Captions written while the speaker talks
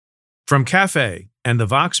From Cafe and the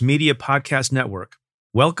Vox Media Podcast Network,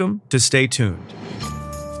 welcome to Stay Tuned.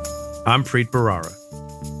 I'm Preet Bharara.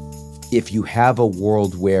 If you have a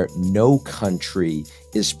world where no country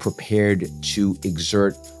is prepared to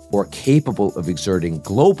exert or capable of exerting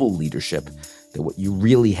global leadership, then what you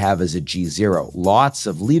really have is a G0. Lots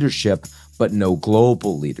of leadership, but no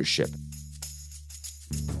global leadership.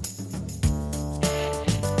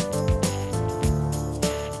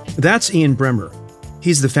 That's Ian Bremmer.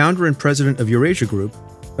 He's the founder and president of Eurasia Group,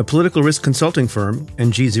 a political risk consulting firm,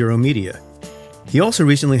 and G0 Media. He also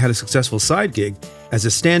recently had a successful side gig as a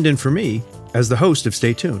stand-in for me as the host of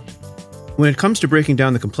Stay Tuned. When it comes to breaking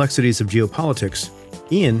down the complexities of geopolitics,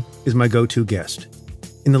 Ian is my go-to guest.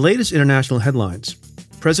 In the latest international headlines,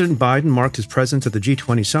 President Biden marked his presence at the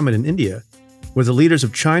G20 summit in India, where the leaders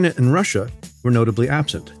of China and Russia were notably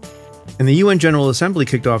absent. And the UN General Assembly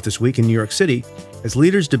kicked off this week in New York City as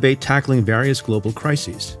leaders debate tackling various global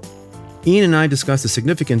crises. Ian and I discuss the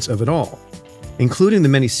significance of it all, including the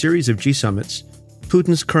many series of G-summits,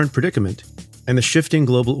 Putin's current predicament, and the shifting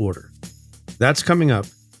global order. That's coming up.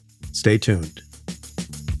 Stay tuned.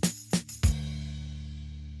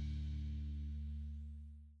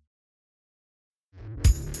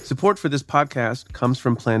 Support for this podcast comes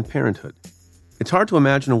from Planned Parenthood. It's hard to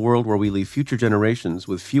imagine a world where we leave future generations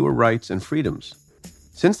with fewer rights and freedoms.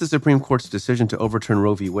 Since the Supreme Court's decision to overturn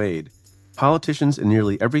Roe v. Wade, politicians in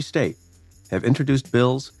nearly every state have introduced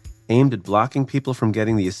bills aimed at blocking people from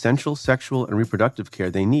getting the essential sexual and reproductive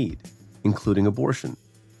care they need, including abortion.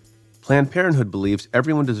 Planned Parenthood believes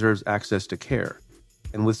everyone deserves access to care,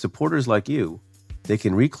 and with supporters like you, they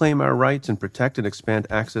can reclaim our rights and protect and expand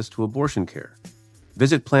access to abortion care.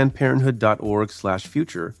 Visit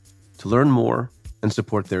PlannedParenthood.org/future to learn more and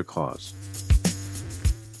support their cause.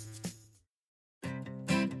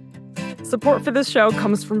 Support for this show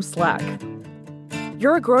comes from Slack.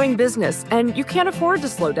 You're a growing business, and you can't afford to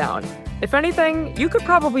slow down. If anything, you could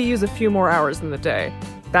probably use a few more hours in the day.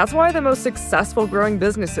 That's why the most successful growing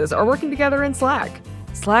businesses are working together in Slack.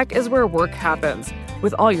 Slack is where work happens,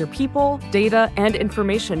 with all your people, data, and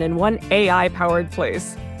information in one AI-powered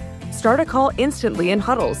place. Start a call instantly in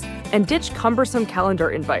huddles and ditch cumbersome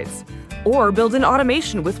calendar invites. Or build an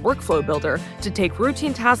automation with Workflow Builder to take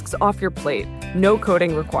routine tasks off your plate. No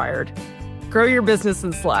coding required. Grow your business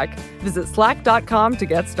in Slack. Visit slack.com to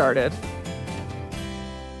get started.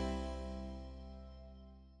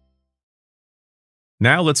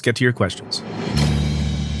 Now let's get to your questions.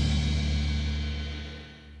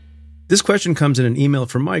 This question comes in an email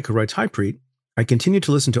from Mike, who writes, "Hi, Preet. I continue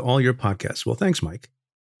to listen to all your podcasts." Well, thanks, Mike.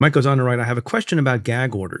 Mike goes on to write, "I have a question about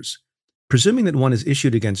gag orders. Presuming that one is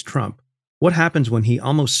issued against Trump, what happens when he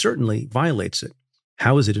almost certainly violates it?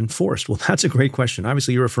 How is it enforced?" Well, that's a great question.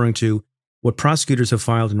 Obviously, you're referring to what prosecutors have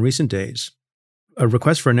filed in recent days, a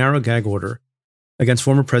request for a narrow gag order against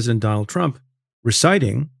former President Donald Trump,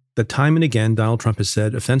 reciting that time and again Donald Trump has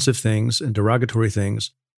said offensive things and derogatory things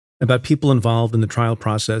about people involved in the trial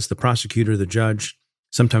process, the prosecutor, the judge,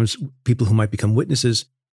 sometimes people who might become witnesses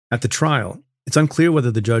at the trial. It's unclear whether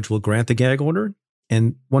the judge will grant the gag order,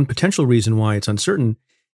 and one potential reason why it's uncertain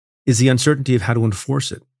is the uncertainty of how to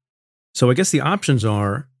enforce it. So I guess the options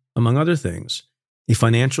are, among other things, a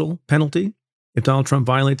financial penalty if Donald Trump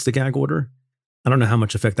violates the gag order. I don't know how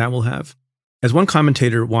much effect that will have. As one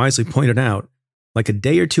commentator wisely pointed out, like a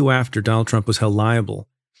day or two after Donald Trump was held liable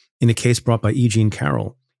in a case brought by E. Jean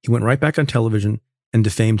Carroll, he went right back on television and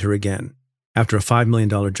defamed her again after a $5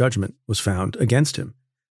 million judgment was found against him.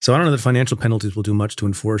 So I don't know that financial penalties will do much to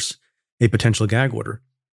enforce a potential gag order.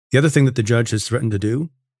 The other thing that the judge has threatened to do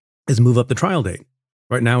is move up the trial date.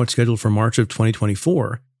 Right now it's scheduled for March of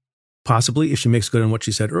 2024. Possibly, if she makes good on what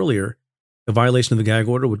she said earlier, the violation of the gag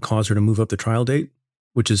order would cause her to move up the trial date,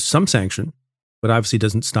 which is some sanction, but obviously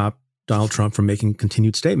doesn't stop Donald Trump from making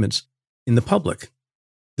continued statements in the public.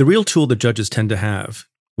 The real tool that judges tend to have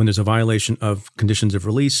when there's a violation of conditions of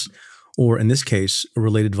release, or in this case, a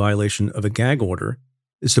related violation of a gag order,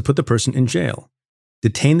 is to put the person in jail,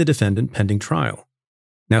 detain the defendant pending trial.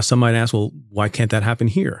 Now, some might ask, well, why can't that happen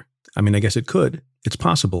here? I mean, I guess it could. It's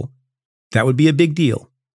possible. That would be a big deal,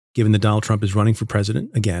 given that Donald Trump is running for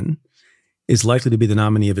president again, is likely to be the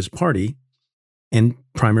nominee of his party, and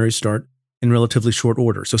primaries start in relatively short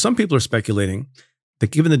order. So some people are speculating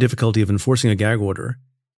that given the difficulty of enforcing a gag order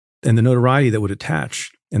and the notoriety that would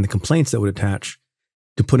attach and the complaints that would attach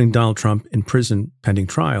to putting Donald Trump in prison pending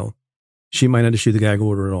trial, she might not issue the gag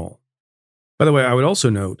order at all. By the way, I would also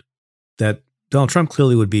note that Donald Trump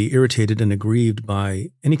clearly would be irritated and aggrieved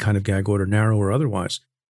by any kind of gag order, narrow or otherwise.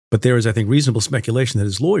 But there is, I think, reasonable speculation that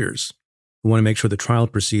his lawyers, who want to make sure the trial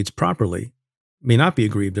proceeds properly, may not be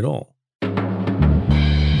aggrieved at all.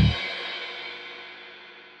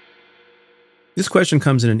 This question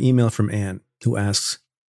comes in an email from Anne, who asks,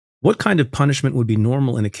 what kind of punishment would be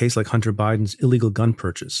normal in a case like Hunter Biden's illegal gun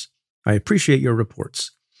purchase? I appreciate your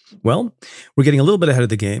reports. Well, we're getting a little bit ahead of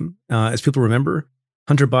the game. As people remember,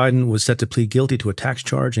 Hunter Biden was set to plead guilty to a tax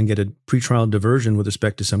charge and get a pretrial diversion with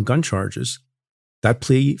respect to some gun charges. That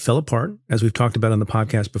plea fell apart, as we've talked about on the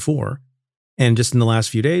podcast before. And just in the last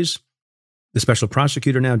few days, the special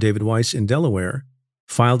prosecutor now, David Weiss in Delaware,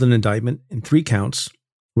 filed an indictment in 3 counts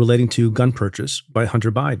relating to gun purchase by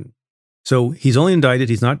Hunter Biden. So he's only indicted,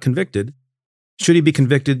 he's not convicted. Should he be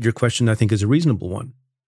convicted? Your question, I think, is a reasonable one.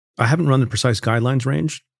 I haven't run the precise guidelines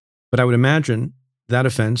range, but I would imagine that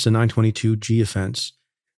offense, a 922G offense,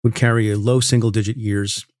 would carry a low single-digit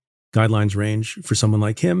years guidelines range for someone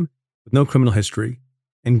like him with no criminal history,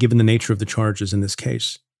 and given the nature of the charges in this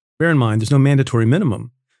case. Bear in mind, there's no mandatory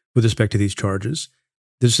minimum with respect to these charges.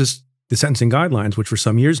 There's just the sentencing guidelines, which for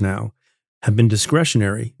some years now have been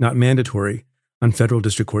discretionary, not mandatory, on federal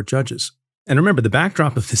district court judges. And remember, the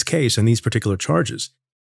backdrop of this case and these particular charges,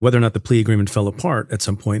 whether or not the plea agreement fell apart at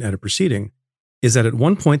some point at a proceeding, is that at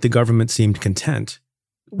one point the government seemed content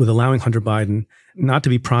with allowing Hunter Biden not to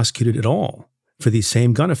be prosecuted at all for these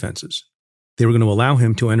same gun offenses. They were going to allow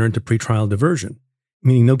him to enter into pretrial diversion,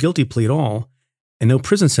 meaning no guilty plea at all and no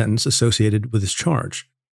prison sentence associated with this charge.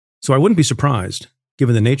 So I wouldn't be surprised,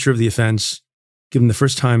 given the nature of the offense, given the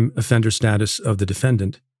first-time offender status of the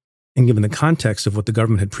defendant, and given the context of what the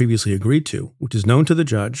government had previously agreed to, which is known to the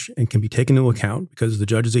judge and can be taken into account because the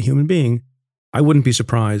judge is a human being, I wouldn't be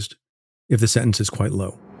surprised if the sentence is quite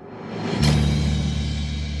low.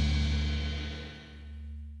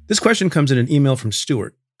 This question comes in an email from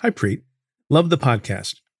Stuart. Hi, Preet. Love the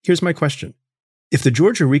podcast. Here's my question. If the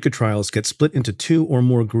Georgia RICO trials get split into 2 or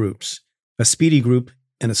more groups, a speedy group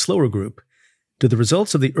and a slower group, do the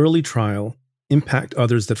results of the early trial impact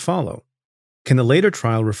others that follow? Can the later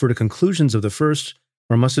trial refer to conclusions of the first,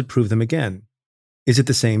 or must it prove them again? Is it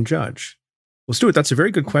the same judge? Well, Stuart, that's a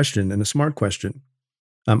very good question and a smart question.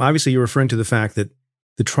 Obviously, you're referring to the fact that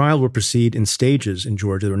the trial will proceed in stages in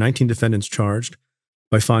Georgia. There were 19 defendants charged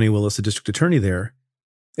by Fani Willis, the district attorney there.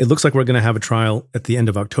 It looks like we're going to have a trial at the end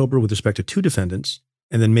of October with respect to 2 defendants,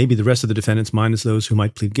 and then maybe the rest of the defendants, minus those who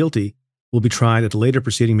might plead guilty, will be tried at a later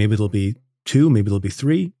proceeding. Maybe there'll be 2, maybe there'll be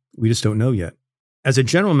 3. We just don't know yet. As a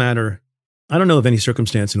general matter, I don't know of any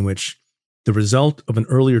circumstance in which the result of an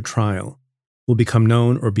earlier trial will become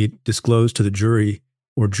known or be disclosed to the jury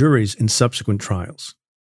or juries in subsequent trials.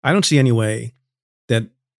 I don't see any way that,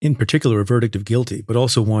 in particular, a verdict of guilty, but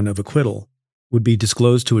also one of acquittal, would be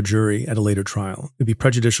disclosed to a jury at a later trial. It'd be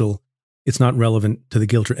prejudicial. It's not relevant to the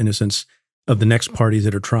guilt or innocence of the next parties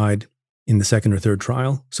that are tried in the second or third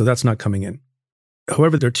trial, so that's not coming in.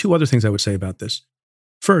 However, there are 2 other things I would say about this.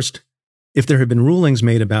 First, if there have been rulings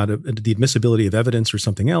made about the admissibility of evidence or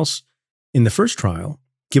something else in the first trial,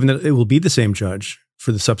 given that it will be the same judge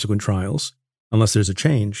for the subsequent trials, unless there's a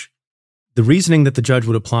change, the reasoning that the judge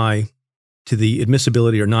would apply to the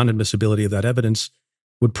admissibility or non-admissibility of that evidence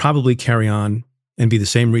would probably carry on and be the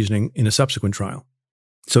same reasoning in a subsequent trial.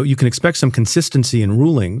 So you can expect some consistency in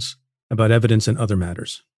rulings about evidence and other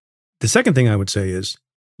matters. The second thing I would say is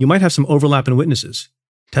you might have some overlap in witnesses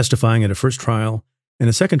testifying at a first trial and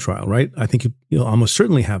a second trial, right? I think you'll almost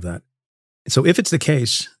certainly have that. So if it's the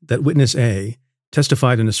case that witness A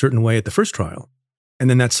testified in a certain way at the first trial, and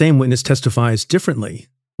then that same witness testifies differently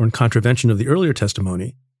or in contravention of the earlier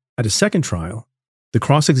testimony at a second trial, the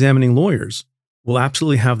cross-examining lawyers will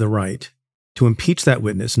absolutely have the right to impeach that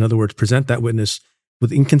witness, in other words, present that witness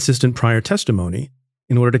with inconsistent prior testimony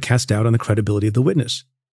in order to cast doubt on the credibility of the witness.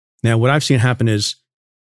 Now, what I've seen happen is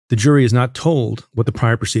the jury is not told what the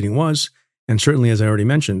prior proceeding was, and certainly, as I already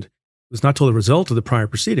mentioned, was not told the result of the prior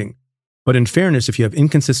proceeding. But in fairness, if you have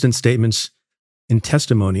inconsistent statements in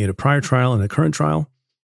testimony at a prior trial and a current trial,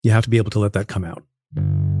 you have to be able to let that come out.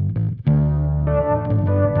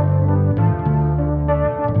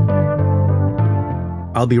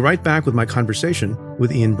 I'll be right back with my conversation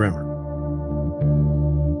with Ian Bremmer.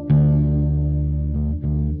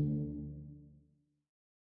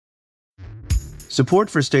 Support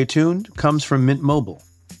for Stay Tuned comes from Mint Mobile.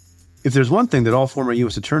 If there's one thing that all former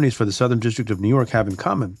U.S. attorneys for the Southern District of New York have in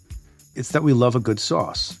common, it's that we love a good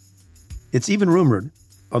sauce. It's even rumored,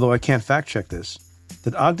 although I can't fact-check this,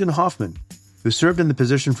 that Ogden Hoffman, who served in the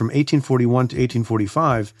position from 1841 to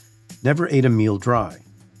 1845, never ate a meal dry.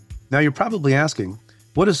 Now you're probably asking,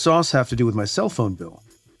 what does sauce have to do with my cell phone bill?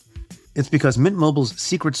 It's because Mint Mobile's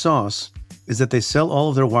secret sauce is that they sell all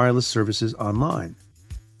of their wireless services online.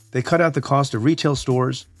 They cut out the cost of retail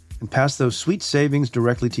stores and pass those sweet savings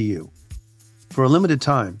directly to you. For a limited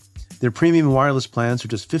time, their premium wireless plans are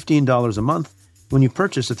just $15 a month when you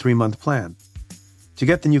purchase a 3-month plan. To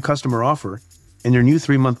get the new customer offer and your new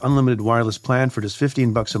 3-month unlimited wireless plan for just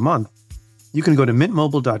 $15 a month, you can go to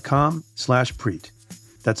mintmobile.com/Preet.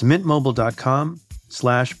 That's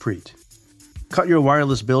mintmobile.com/Preet. Cut your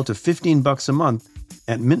wireless bill to $15 a month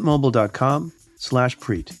at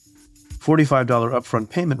mintmobile.com/Preet. $45 upfront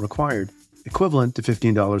payment required, equivalent to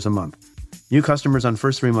 $15 a month. New customers on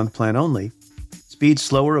first 3-month plan only. Speed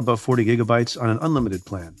slower above 40 gigabytes on an unlimited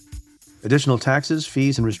plan. Additional taxes,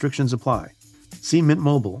 fees, and restrictions apply. See Mint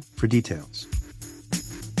Mobile for details.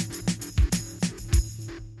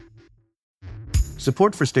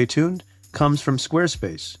 Support for Stay Tuned comes from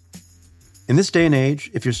Squarespace. In this day and age,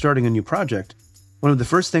 if you're starting a new project, one of the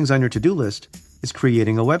first things on your to-do list is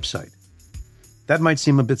creating a website. That might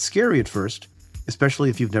seem a bit scary at first, especially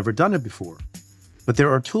if you've never done it before. But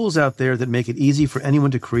there are tools out there that make it easy for anyone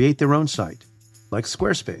to create their own site, like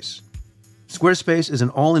Squarespace. Squarespace is an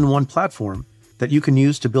all-in-one platform that you can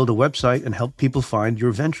use to build a website and help people find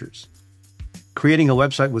your ventures. Creating a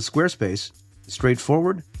website with Squarespace is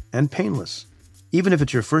straightforward and painless, even if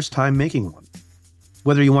it's your first time making one.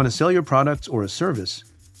 Whether you want to sell your products or a service,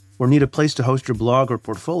 or need a place to host your blog or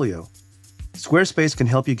portfolio, Squarespace can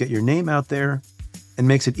help you get your name out there and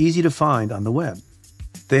makes it easy to find on the web.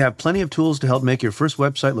 They have plenty of tools to help make your first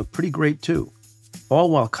website look pretty great too, all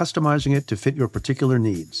while customizing it to fit your particular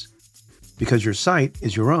needs. Because your site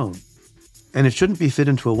is your own, and it shouldn't be fit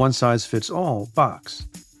into a one-size-fits-all box.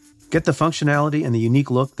 Get the functionality and the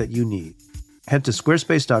unique look that you need. Head to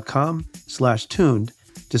squarespace.com/tuned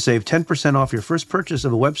to save 10% off your first purchase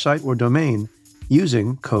of a website or domain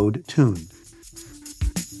using code TUNED.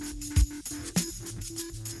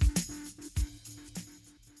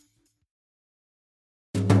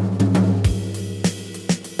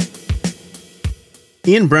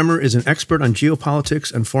 Ian Bremmer is an expert on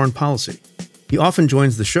geopolitics and foreign policy. He often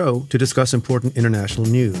joins the show to discuss important international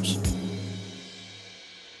news.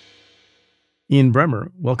 Ian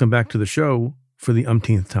Bremmer, welcome back to the show for the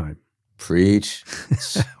umpteenth time. Preach.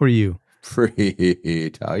 How are you?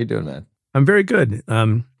 Preach. How you doing, man? I'm very good.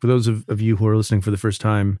 For those of you who are listening for the first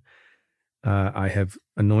time, I have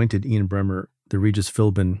anointed Ian Bremmer the Regis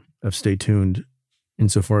Philbin of Stay Tuned,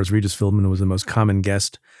 insofar as Regis Philbin was the most common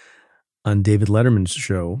guest on David Letterman's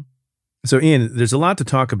show. So, Ian, there's a lot to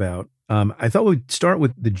talk about. I thought we'd start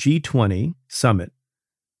with the G20 summit.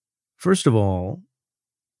 First of all,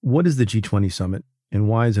 what is the G20 summit and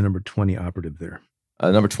why is the number 20 operative there?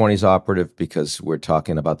 Number 20 is operative because we're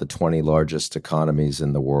talking about the 20 largest economies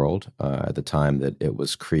in the world at the time that it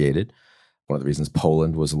was created. One of the reasons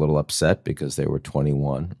Poland was a little upset because they were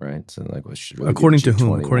 21, right? So like, well, should really according to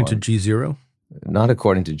whom? According to G0? Not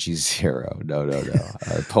according to G0. No.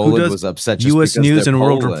 Poland was upset just U.S. because News and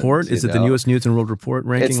Poland, World Report? Is it the U.S. News and World Report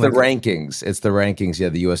ranking? It's the rankings. It's the rankings. Yeah,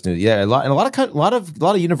 the U.S. News. Yeah, a lot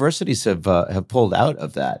of universities have pulled out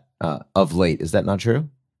of that of late. Is that not true?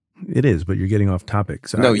 It is, but you're getting off topic.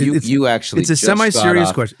 So no, you actually. It's a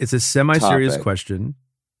semi-serious question. It's a semi-serious question.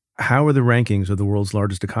 How are the rankings of the world's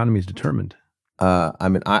largest economies determined?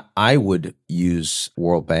 I would use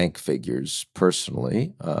World Bank figures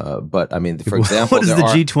personally, but I mean, for example, what does the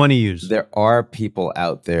G20 use? There are people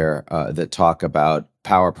out there that talk about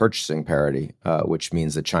power purchasing parity, which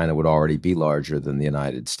means that China would already be larger than the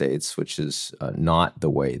United States, which is not the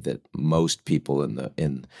way that most people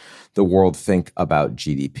in the world think about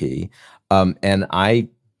GDP. And I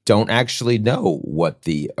don't actually know what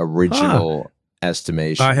the original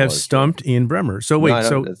estimation. I have stumped Ian Bremmer. So wait,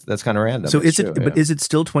 that's kind of random. So is it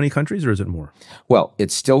still 20 countries or is it more? Well,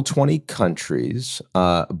 it's still 20 countries,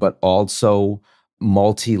 but also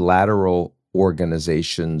multilateral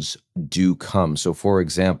organizations do come. So, for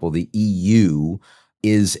example, the EU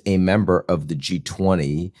is a member of the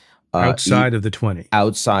G20. Outside of the 20.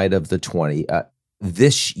 Outside of the 20.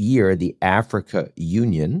 This year, the Africa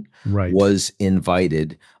Union was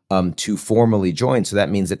invited to formally join. So that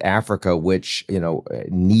means that Africa, which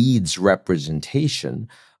needs representation,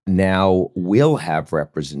 now will have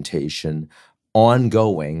representation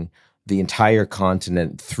ongoing the entire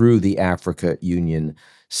continent through the Africa Union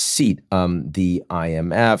seat. The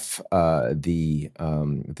IMF,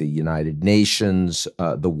 the United Nations,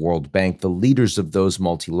 the World Bank, the leaders of those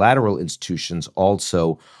multilateral institutions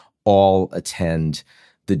also all attend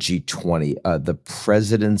the G20. The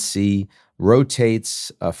presidency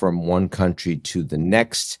rotates from one country to the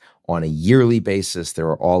next on a yearly basis. There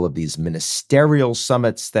are all of these ministerial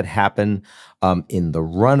summits that happen in the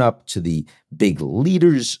run-up to the big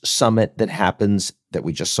leaders summit that happens that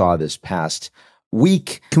we just saw this past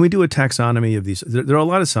week. Can we do a taxonomy of these? There are a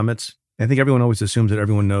lot of summits. I think everyone always assumes that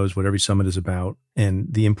everyone knows what every summit is about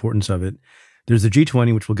and the importance of it. There's the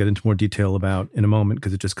G20, which we'll get into more detail about in a moment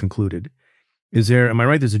because it just concluded. Am I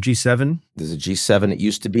right? There's a G7? There's a G7. It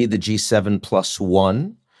used to be the G7 plus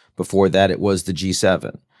one. Before that, it was the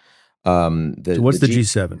G7. So what's the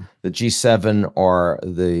G7? The G7 are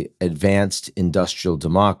the advanced industrial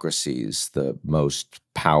democracies, the most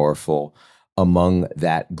powerful among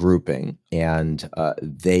that grouping. And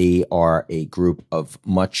they are a group of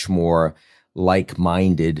much more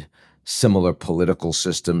like-minded, similar political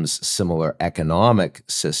systems, similar economic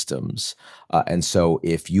systems. And so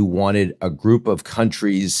if you wanted a group of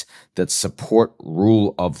countries that support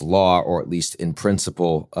rule of law, or at least in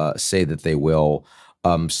principle say that they will,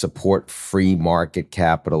 support free market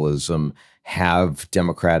capitalism, have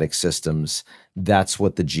democratic systems, that's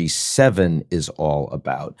what the G7 is all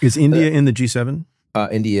about. Is India in the G7?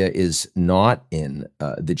 India is not in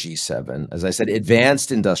the G7. As I said,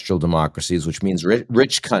 advanced industrial democracies, which means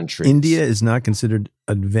rich countries. India is not considered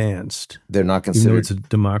advanced. They're not Even considered. though it's a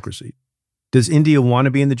democracy. Does India want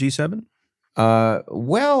to be in the G7?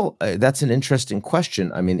 That's an interesting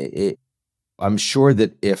question. I mean, I'm sure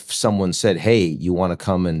that if someone said, hey, you want to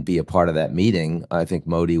come and be a part of that meeting, I think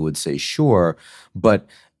Modi would say, sure. But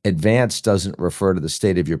advanced doesn't refer to the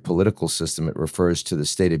state of your political system. It refers to the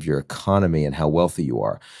state of your economy and how wealthy you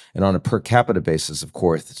are. And on a per capita basis, of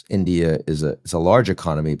course, India is a large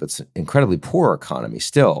economy, but it's an incredibly poor economy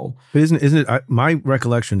still. But isn't it? My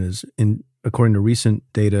recollection is, according to recent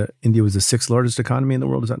data, India was the sixth largest economy in the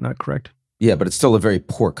world. Is that not correct? Yeah, but it's still a very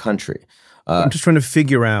poor country. I'm just trying to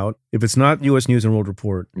figure out, if it's not U.S. News and World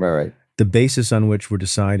Report, right, the basis on which we're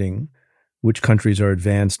deciding which countries are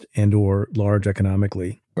advanced and or large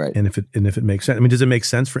economically, right, and if it makes sense. I mean, does it make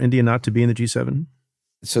sense for India not to be in the G7?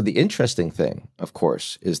 So the interesting thing, of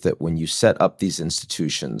course, is that when you set up these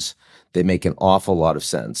institutions, they make an awful lot of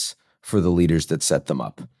sense for the leaders that set them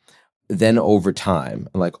up. Then over time,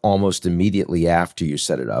 like almost immediately after you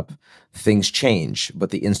set it up, things change, but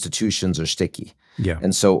the institutions are sticky. Yeah.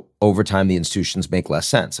 And so over time, the institutions make less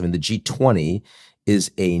sense. I mean, the G20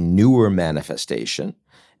 is a newer manifestation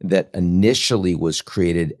that initially was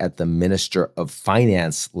created at the Minister of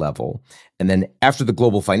Finance level. And then after the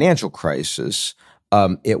global financial crisis,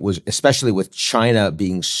 it was, especially with China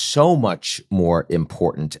being so much more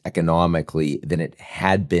important economically than it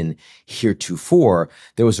had been heretofore,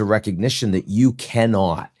 there was a recognition that you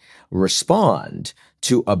cannot respond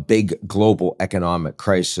to a big global economic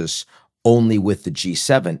crisis only with the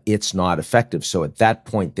G7. It's not effective. So at that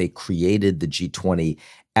point, they created the G20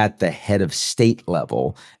 at the head of state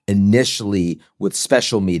level, initially with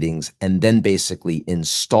special meetings, and then basically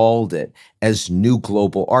installed it as new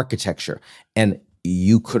global architecture. And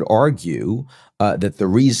you could argue that the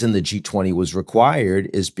reason the G20 was required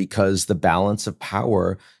is because the balance of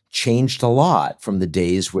power changed a lot from the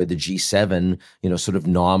days where the G7, sort of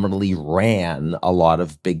nominally ran a lot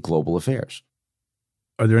of big global affairs.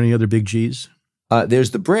 Are there any other big Gs?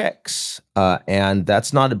 There's the BRICS, and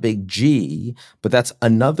that's not a big G, but that's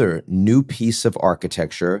another new piece of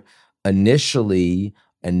architecture. Initially,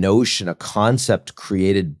 a concept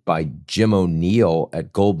created by Jim O'Neill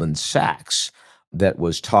at Goldman Sachs that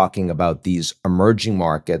was talking about these emerging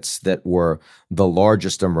markets that were the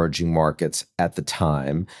largest emerging markets at the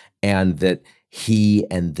time, and that he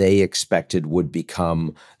and they expected would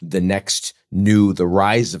become the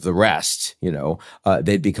rise of the rest.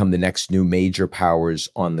 They'd become the next new major powers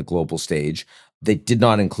on the global stage. They did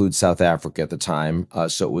not include South Africa at the time,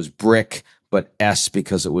 so it was BRIC, but S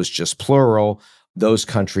because it was just plural. Those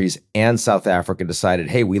countries and South Africa decided,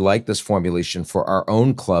 hey, we like this formulation for our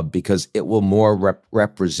own club because it will more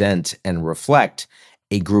represent and reflect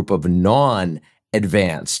a group of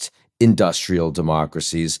non-advanced industrial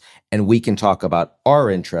democracies, and we can talk about our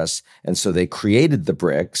interests. And so they created the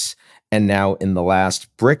BRICS. And now in the last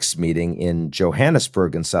BRICS meeting in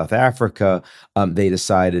Johannesburg in South Africa, they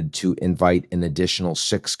decided to invite an additional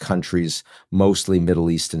 6 countries, mostly Middle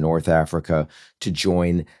East and North Africa, to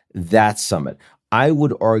join that summit. I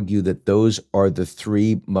would argue that those are the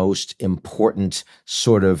 3 most important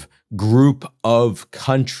sort of group of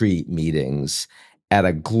country meetings at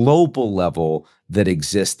a global level that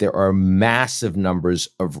exist. There are massive numbers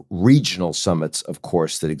of regional summits, of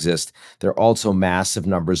course, that exist. There are also massive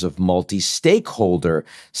numbers of multi-stakeholder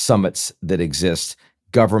summits that exist,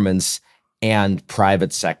 governments and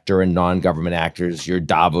private sector and non-government actors, your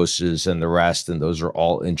Davoses and the rest, and those are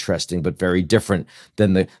all interesting, but very different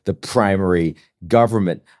than the primary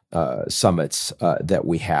government summits that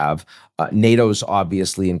we have. NATO's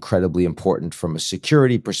obviously incredibly important from a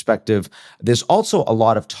security perspective. There's also a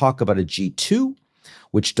lot of talk about a G2,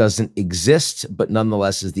 which doesn't exist, but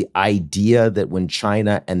nonetheless is the idea that when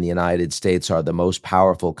China and the United States are the most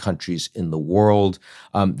powerful countries in the world,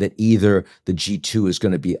 that either the G2 is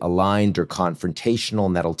going to be aligned or confrontational,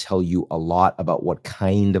 and that'll tell you a lot about what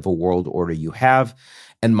kind of a world order you have.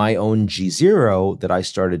 And my own G0 that I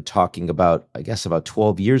started talking about, I guess about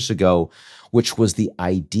 12 years ago, which was the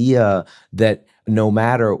idea that no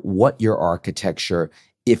matter what your architecture,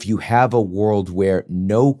 if you have a world where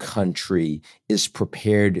no country is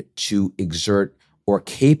prepared to exert or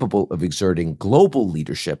capable of exerting global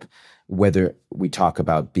leadership, whether we talk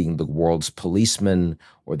about being the world's policeman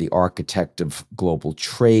or the architect of global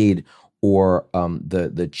trade or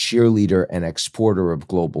the cheerleader and exporter of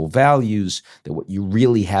global values, that what you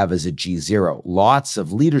really have is a G0. Lots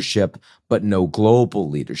of leadership, but no global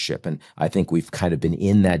leadership. And I think we've kind of been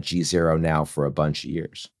in that G0 now for a bunch of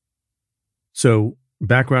years. So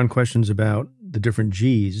background questions about the different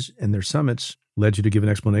Gs and their summits led you to give an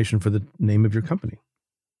explanation for the name of your company.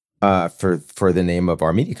 For the name of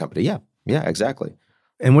our media company. Yeah, exactly.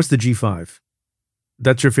 And what's the G5?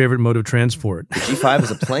 That's your favorite mode of transport. The G5 is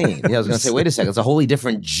a plane. Yeah, I was going to say, wait a second, it's a wholly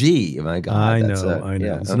different G. My God, I know.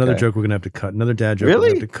 Yeah, it's another joke we're going to have to cut. Another dad joke we're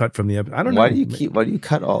going to have to cut from the episode. I don't know. Why do you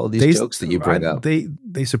cut all of these jokes that you bring up?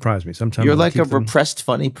 They surprise me. Sometimes you're like a repressed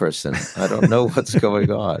funny person. I don't know what's going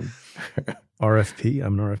on. RFP.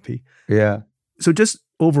 I'm an RFP. Yeah. So just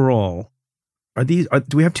overall, do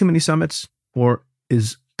we have too many summits, or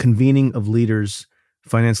is convening of leaders,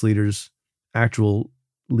 finance leaders, actual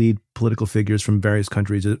lead political figures from various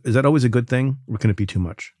countries, is that always a good thing, or can it be too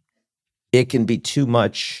much? It can be too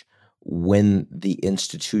much when the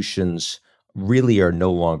institutions really are no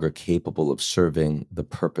longer capable of serving the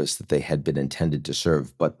purpose that they had been intended to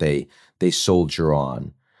serve, but they soldier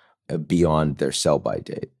on beyond their sell-by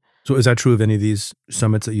date. So is that true of any of these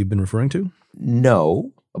summits that you've been referring to?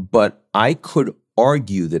 No, but I could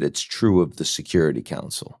argue that it's true of the Security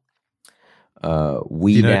Council. At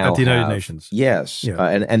the United Nations. Yes. Yeah.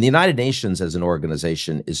 And the United Nations as an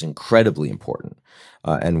organization is incredibly important.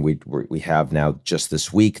 And we have now just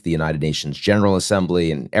this week, the United Nations General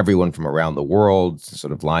Assembly, and everyone from around the world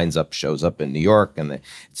sort of shows up in New York, and it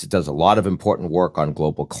does a lot of important work on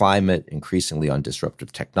global climate, increasingly on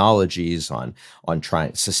disruptive technologies, on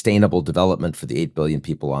trying sustainable development for the 8 billion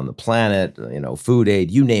people on the planet, food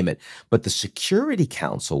aid, you name it. But the Security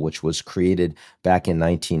Council, which was created back in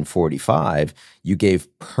 1945, you gave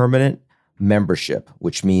permanent membership,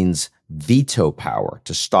 which means veto power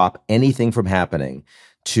to stop anything from happening,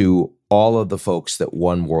 to all of the folks that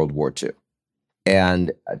won World War II.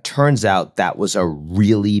 And it turns out that was a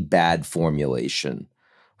really bad formulation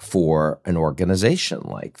for an organization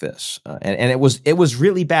like this. And it was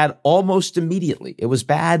really bad almost immediately. It was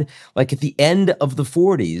bad like at the end of the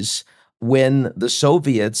 40s when the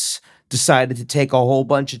Soviets decided to take a whole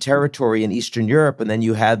bunch of territory in Eastern Europe, and then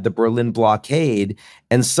you had the Berlin blockade,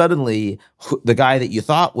 and suddenly the guy that you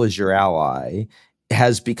thought was your ally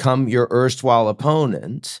has become your erstwhile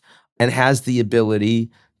opponent and has the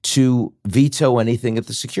ability to veto anything at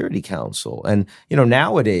the Security Council. And,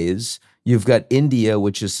 nowadays you've got India,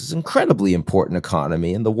 which is this incredibly important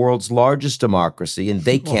economy and the world's largest democracy, and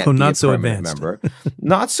they can't be a permanent member.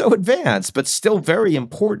 Not so advanced, but still very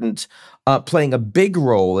important, playing a big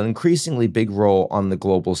role, an increasingly big role on the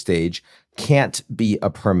global stage, can't be a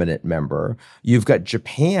permanent member. You've got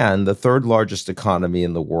Japan, the third largest economy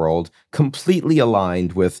in the world, completely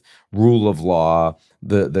aligned with rule of law,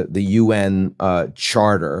 the UN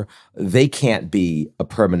charter. They can't be a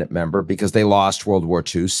permanent member because they lost World War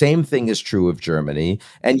II. Same thing is true of Germany.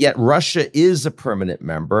 And yet Russia is a permanent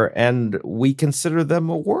member, and we consider them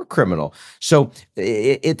a war criminal. So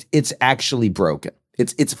it's actually broken.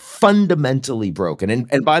 It's fundamentally broken.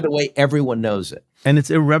 And by the way, everyone knows it. And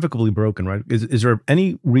it's irrevocably broken, right? Is there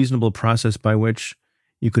any reasonable process by which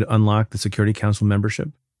you could unlock the Security Council membership?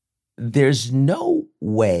 There's no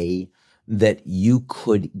way that you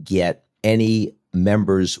could get any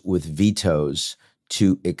members with vetoes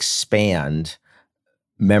to expand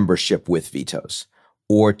membership with vetoes,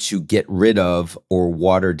 or to get rid of or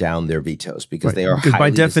water down their vetoes, because they are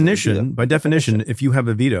by definition, if you have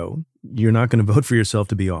a veto, you're not going to vote for yourself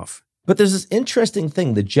to be off. But there's this interesting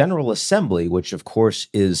thing, the General Assembly, which of course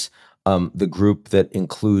is the group that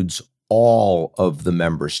includes all of the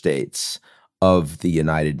member states of the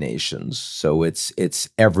United Nations. So it's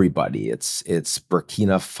everybody. It's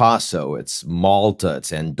Burkina Faso, it's Malta,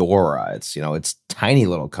 it's Andorra, it's tiny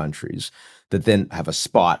little countries that then have a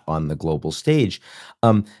spot on the global stage.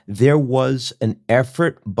 There was an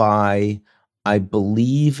effort by, I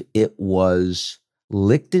believe it was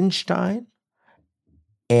Liechtenstein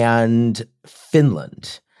and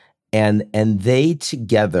Finland. And they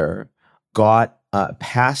together got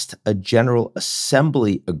passed a General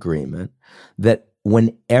Assembly agreement that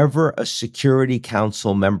whenever a Security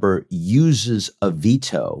Council member uses a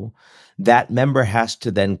veto, that member has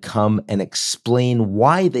to then come and explain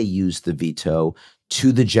why they use the veto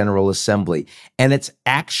to the General Assembly. And it's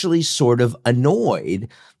actually sort of annoyed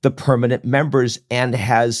the permanent members and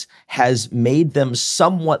has made them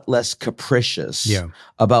somewhat less capricious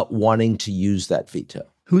about wanting to use that veto.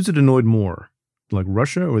 Who's it annoyed more, like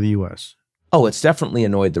Russia or the U.S.? Oh, it's definitely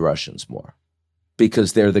annoyed the Russians more,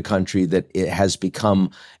 because they're the country that it has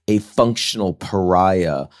become a functional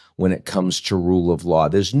pariah when it comes to rule of law.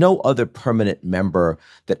 There's no other permanent member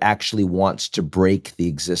that actually wants to break the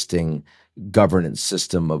existing governance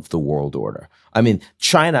system of the world order. I mean,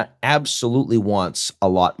 China absolutely wants a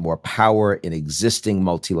lot more power in existing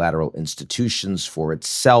multilateral institutions for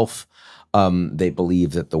itself. They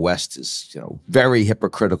believe that the West is, very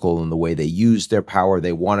hypocritical in the way they use their power.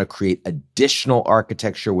 They want to create additional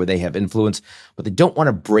architecture where they have influence, but they don't want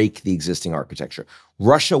to break the existing architecture.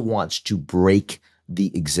 Russia wants to break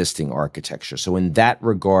the existing architecture. So in that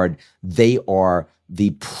regard, they are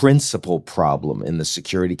the principal problem in the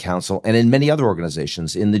Security Council and in many other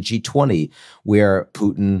organizations, in the G20, where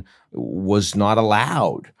Putin was not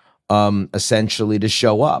allowed essentially to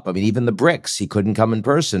show up. I mean, even the BRICS, he couldn't come in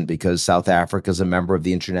person because South Africa is a member of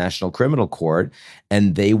the International Criminal Court,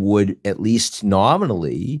 and they would at least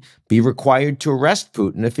nominally be required to arrest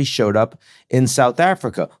Putin if he showed up in South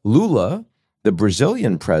Africa. Lula, the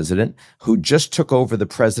Brazilian president, who just took over the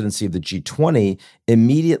presidency of the G20,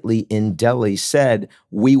 immediately in Delhi said,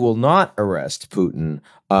 we will not arrest Putin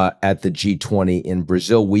at the G20 in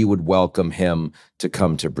Brazil. We would welcome him to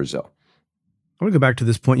come to Brazil. I want to go back to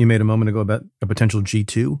this point you made a moment ago about a potential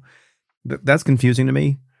G2. That's confusing to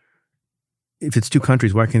me. If it's two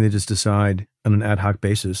countries, why can't they just decide on an ad hoc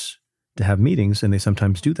basis to have meetings? And they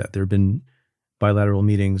sometimes do that. There have been bilateral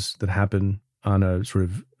meetings that happen on a sort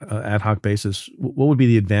of ad hoc basis. What would be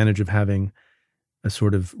the advantage of having a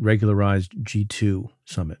sort of regularized G2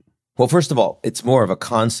 summit? Well, first of all, it's more of a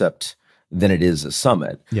concept than it is a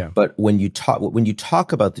summit. Yeah. But when you talk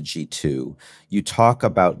about the G2, you talk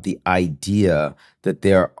about the idea that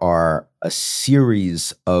there are a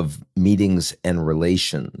series of meetings and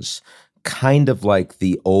relations, kind of like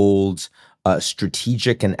the old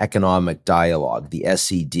Strategic and Economic Dialogue, the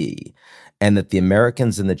SED, and that the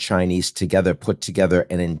Americans and the Chinese together put together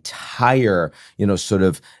an entire, sort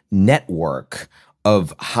of network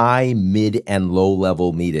of high, mid, and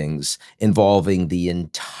low-level meetings involving the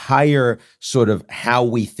entire sort of how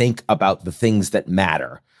we think about the things that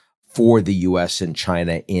matter for the U.S. and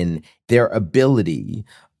China in their ability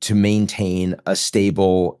to maintain a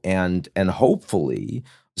stable and hopefully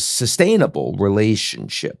sustainable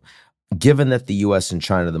relationship. Given that the U.S. and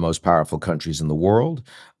China are the most powerful countries in the world,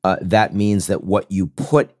 that means that what you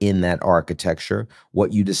put in that architecture,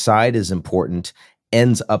 what you decide is important,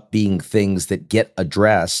 ends up being things that get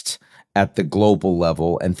addressed at the global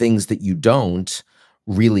level, and things that you don't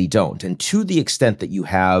really don't. And to the extent that you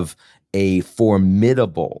have a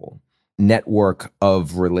formidable network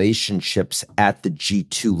of relationships at the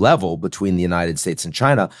G2 level between the United States and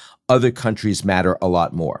China, other countries matter a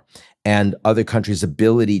lot more. And other countries'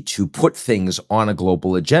 ability to put things on a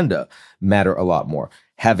global agenda matter a lot more.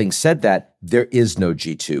 Having said that, there is no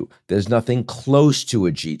G2. There's nothing close to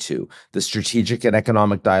a G2. The strategic and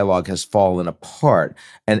economic dialogue has fallen apart,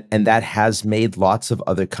 and that has made lots of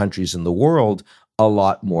other countries in the world a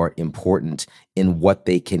lot more important in what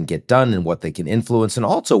they can get done and what they can influence, and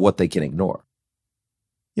also what they can ignore.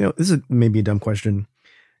 This is maybe a dumb question,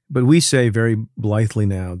 but we say very blithely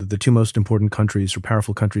now that the two most important countries or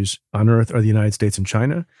powerful countries on earth are the United States and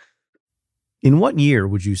China. In what year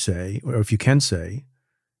would you say, or if you can say,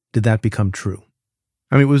 did that become true?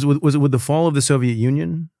 I mean, was it with the fall of the Soviet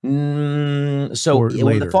Union? With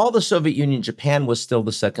the fall of the Soviet Union, Japan was still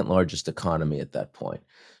the second largest economy at that point.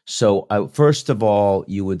 So first of all,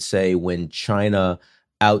 you would say when China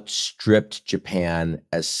outstripped Japan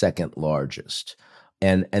as second largest.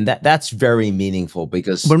 And that's very meaningful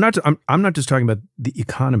because— But I'm not just talking about the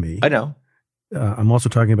economy. I know. I'm also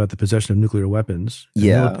talking about the possession of nuclear weapons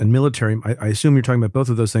and military. I assume you're talking about both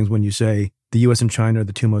of those things when you say the U.S. and China are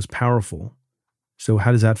the two most powerful. So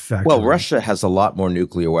how does that factor? Well, Russia has a lot more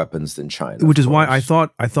nuclear weapons than China. Which is why I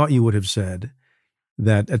thought you would have said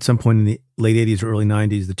that at some point in the late 80s or early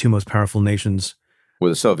 90s, the two most powerful nations were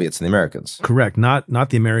the Soviets and the Americans. Correct. Not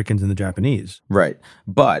the Americans and the Japanese. Right.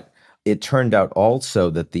 But it turned out also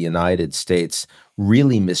that the United States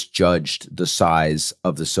really misjudged the size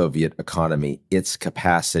of the Soviet economy, its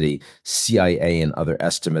capacity. CIA and other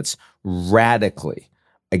estimates radically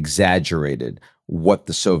exaggerated what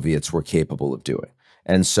the Soviets were capable of doing.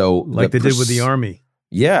 And so like they did with the army.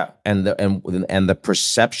 Yeah, and the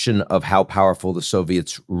perception of how powerful the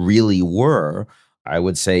Soviets really were, I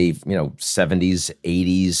would say, 70s,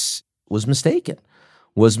 80s was mistaken.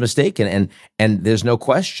 And there's no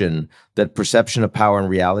question that perception of power and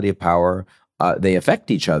reality of power, they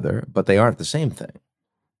affect each other, but they aren't the same thing.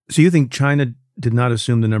 So you think China did not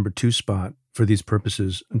assume the number 2 spot for these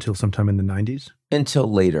purposes until sometime in the 90s?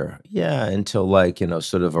 Until later. Yeah, until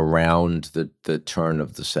sort of around the turn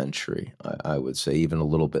of the century, I would say, even a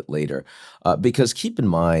little bit later. Because keep in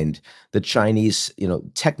mind, the Chinese,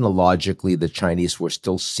 technologically, the Chinese were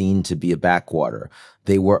still seen to be a backwater.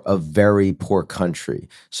 They were a very poor country.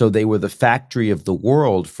 So they were the factory of the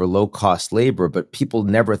world for low-cost labor, but people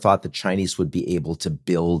never thought the Chinese would be able to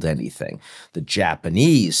build anything. The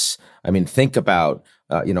Japanese, think about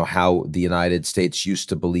how the United States used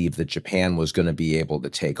to believe that Japan was going to be able to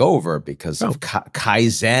take over because of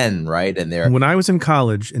Kaizen, right? And when I was in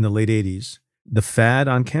college in the late 80s, the fad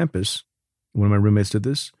on campus, one of my roommates did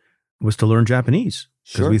this, was to learn Japanese.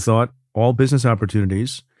 Because we thought all business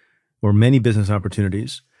opportunities, or many business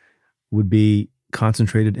opportunities, would be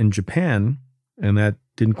concentrated in Japan, and that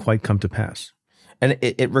didn't quite come to pass. And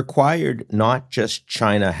it required not just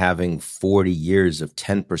China having 40 years of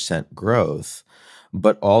 10% growth,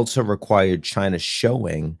 but also required China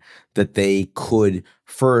showing that they could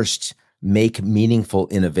first make meaningful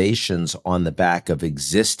innovations on the back of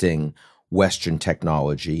existing Western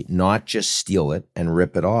technology, not just steal it and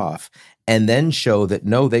rip it off, and then show that,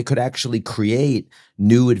 no, they could actually create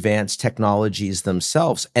new advanced technologies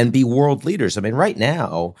themselves and be world leaders. Right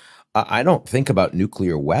now, I don't think about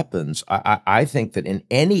nuclear weapons. I think that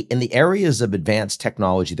in the areas of advanced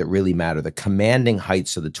technology that really matter, the commanding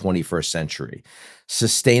heights of the 21st century,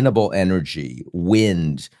 sustainable energy,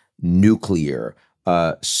 wind, nuclear,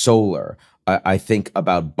 solar. I think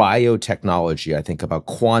about biotechnology. I think about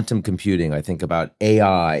quantum computing. I think about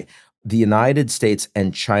AI. The United States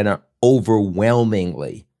and China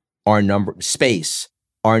overwhelmingly are number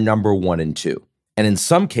 1 and 2. And in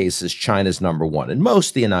some cases, China's number 1. In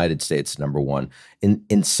most, the United States is number 1.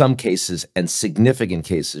 In some cases and significant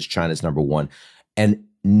cases, China's number 1. And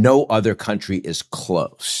no other country is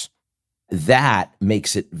close. That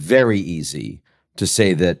makes it very easy to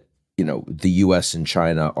say that, the U.S. and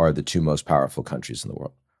China are the 2 most powerful countries in the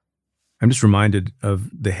world. I'm just reminded of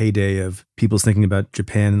the heyday of people's thinking about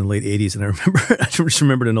Japan in the late 80s. And I just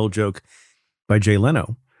remembered an old joke by Jay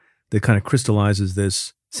Leno that kind of crystallizes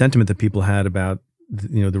this sentiment that people had about,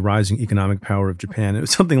 the rising economic power of Japan. It was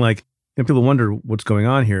something like, people wonder what's going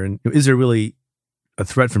on here. And is there really a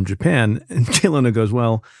threat from Japan? And Jay Leno goes,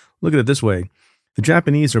 well, look at it this way. The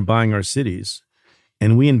Japanese are buying our cities,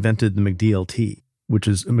 and we invented the McDLT, which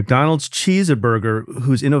is a McDonald's cheeseburger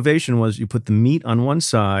whose innovation was you put the meat on one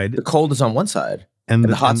side. The cold is on one side. And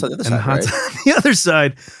the hot's on the other side, right? On the other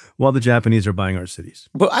side, while the Japanese are buying our cities.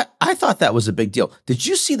 But I thought that was a big deal. Did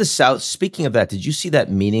you see speaking of that, did you see that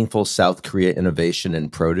meaningful South Korea innovation in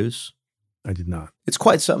produce? I did not. It's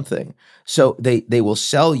quite something. So they will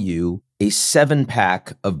sell you a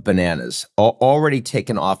 7-pack of bananas already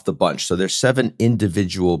taken off the bunch. So there's 7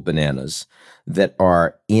 individual bananas that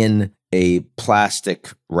are in a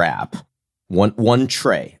plastic wrap, one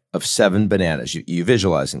tray of 7 bananas. You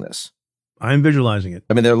visualizing this? I'm visualizing it.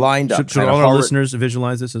 They're lined up. Should all our listeners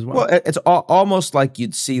visualize this as well? Well, it's almost like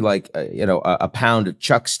you'd see a pound of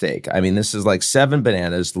chuck steak. This is like 7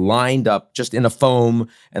 bananas lined up just in a foam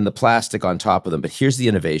and the plastic on top of them. But here's the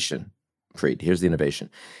innovation, Preet. Here's the innovation,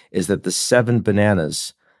 is that the 7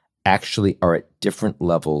 bananas actually are at different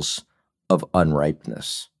levels of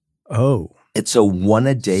unripeness. Oh. It's a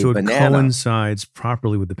 1-a-day banana. So it coincides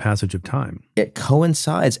properly with the passage of time. It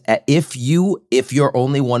coincides. If you're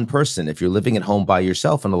only one person, if you're living at home by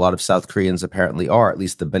yourself, and a lot of South Koreans apparently are, at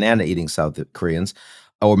least the banana-eating South Koreans,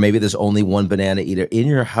 or maybe there's only one banana eater in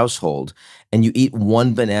your household, and you eat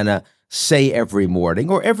 1 banana, say every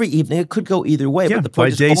morning or every evening. It could go either way. Yeah, but the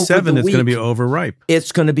point by day 7, it's going to be overripe.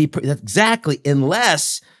 It's going to be exactly,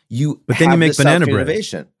 unless you. But then you make banana bread.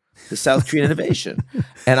 Innovation. The South Korean innovation.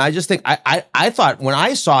 And I just think, I thought, when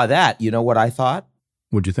I saw that, you know what I thought?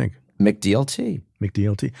 What'd you think? McDLT.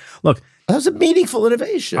 Look. That was a meaningful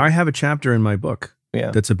innovation. I have a chapter in my book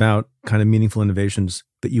that's about kind of meaningful innovations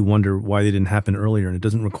that you wonder why they didn't happen earlier. And it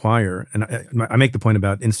doesn't require, and I make the point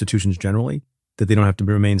about institutions generally, that they don't have to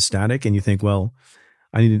remain static. And you think, well,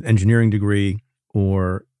 I need an engineering degree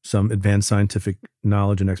or some advanced scientific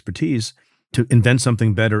knowledge and expertise to invent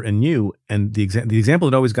something better and new. And the example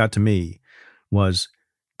that always got to me was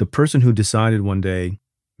the person who decided one day,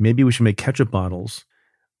 maybe we should make ketchup bottles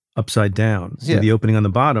upside down Yeah. with the opening on the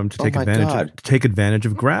bottom to take my God. to take advantage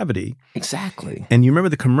of gravity. Exactly. And you remember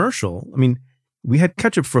the commercial? I mean, we had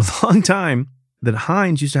ketchup for a long time that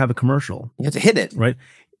Heinz used to have a commercial, You have to hit it. right?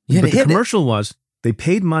 You had But to the hit it. commercial was they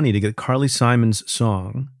paid money to get Carly Simon's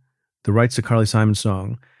song, the rights to Carly Simon's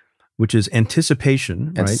song, which is Anticipation,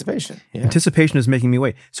 right? Anticipation. Yeah. Anticipation is making me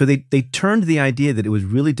wait. So they turned the idea that it was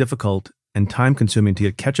really difficult and time consuming to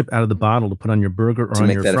get ketchup out of the bottle to put on your burger or to on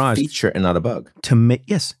make your that fries a feature and not a bug. to make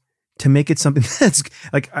it something that's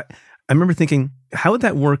like I remember thinking, how would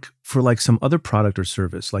that work for like some other product or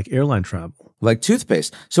service like airline travel? Like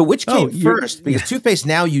toothpaste. So which came you're- first? Because toothpaste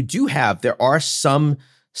now you do have, there are some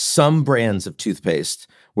brands of toothpaste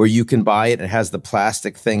where you can buy it. It has the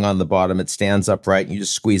plastic thing on the bottom. It stands upright and you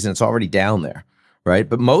just squeeze it. And it's already down there, right?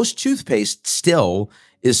 But most toothpaste still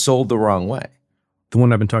is sold the wrong way. The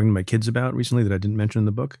one I've been talking to my kids about recently that I didn't mention in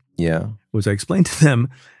the book Yeah. was I explained to them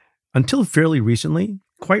until fairly recently,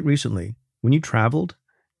 quite recently, when you traveled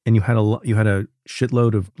and you had a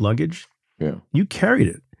shitload of luggage, Yeah. you carried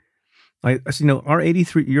it. I said, your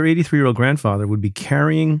 83-year-old grandfather would be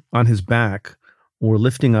carrying on his back or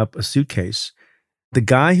lifting up a suitcase. The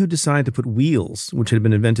guy who decided to put wheels, which had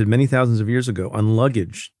been invented many thousands of years ago, on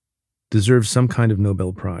luggage deserves some kind of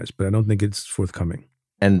Nobel Prize, but I don't think it's forthcoming.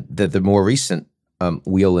 And the more recent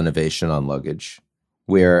wheel innovation on luggage,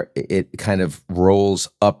 where it kind of rolls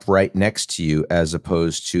up right next to you as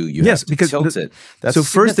opposed to you have to tilt it. That's so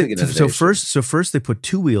first they put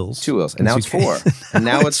two wheels, and now it's four, and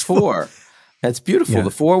now it's four. That's beautiful. Yeah.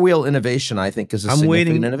 The four-wheel innovation, I think, is a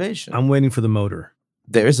significant innovation. I'm waiting for the motor.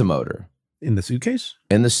 There is a motor In the suitcase?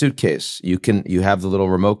 in the suitcase. You have the little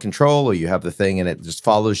remote control, or you have the thing, and it just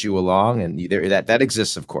follows you along. And that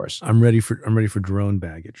exists, of course. I'm ready for drone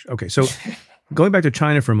baggage. Okay, so going back to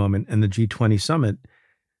China for a moment and the G20 summit.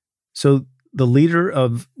 So the leader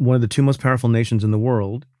of one of the two most powerful nations in the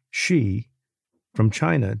world, Xi, from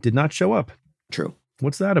China, did not show up. True.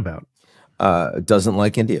 What's that about? Doesn't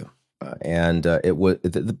like India, and it was.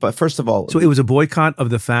 But first of all, So it was a boycott of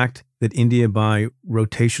the fact that India, by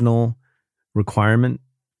rotational requirement,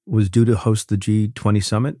 was due to host the G20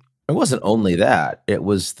 summit. it wasn't only that. It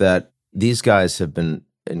was that these guys have been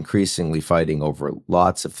increasingly fighting over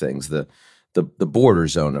lots of things. The border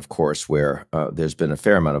zone, of course, where there's been a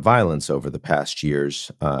fair amount of violence over the past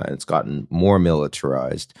years, and it's gotten more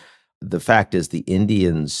militarized. The fact is the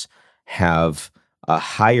Indians have a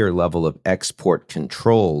higher level of export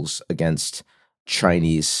controls against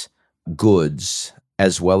Chinese goods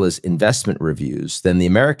as well as investment reviews than the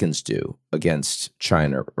Americans do against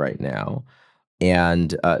China right now. And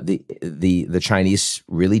the Chinese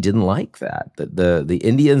really didn't like that. The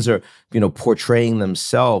Indians are, portraying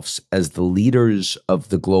themselves as the leaders of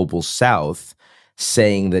the global South,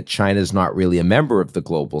 saying that China's not really a member of the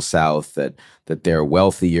global South, that they're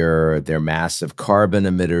wealthier, they're massive carbon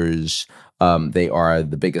emitters, they are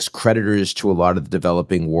the biggest creditors to a lot of the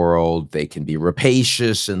developing world. They can be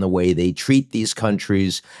rapacious in the way they treat these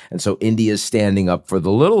countries. And so India's standing up for the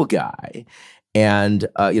little guy. And,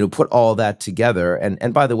 put all that together.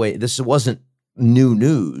 And by the way, this wasn't new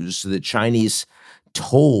news. The Chinese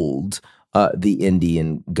told the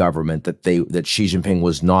Indian government that Xi Jinping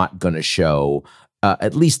was not going to show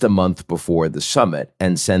at least a month before the summit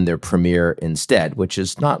and send their premier instead, which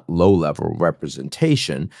is not low-level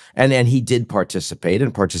representation. And he did participate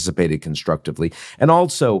and participated constructively. And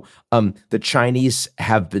also, the Chinese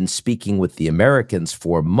have been speaking with the Americans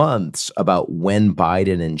for months about when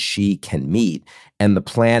Biden and Xi can meet. And the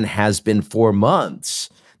plan has been for months,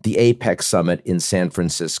 the APEC summit in San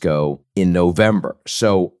Francisco in November.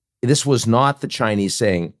 So this was not the Chinese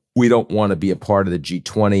saying, we don't want to be a part of the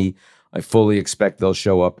G20. I fully expect they'll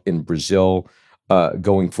show up in Brazil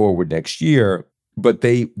going forward next year. But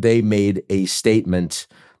they made a statement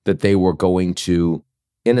that they were going to,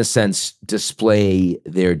 in a sense, display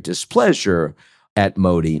their displeasure at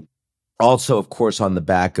Modi. Also, of course, on the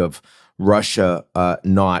back of Russia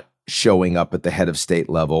not showing up at the head of state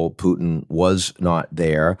level. Putin was not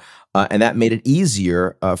there. And that made it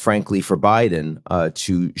easier, frankly, for Biden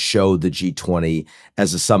to show the G20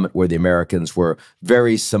 as a summit where the Americans were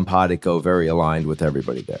very simpatico, very aligned with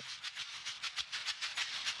everybody there.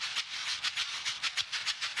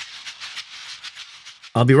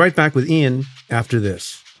 I'll be right back with Ian after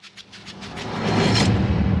this.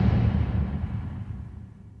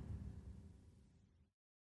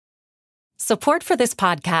 Support for this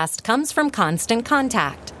podcast comes from Constant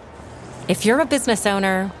Contact. If you're a business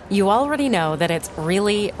owner, you already know that it's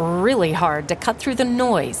really, really hard to cut through the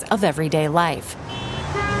noise of everyday life.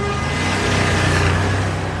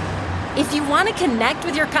 If you want to connect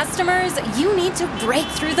with your customers, you need to break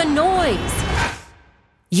through the noise.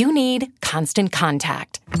 you need Constant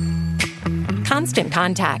Contact. Constant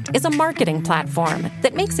Contact is a marketing platform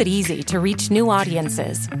that makes it easy to reach new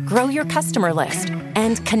audiences, grow your customer list,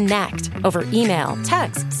 and connect over email,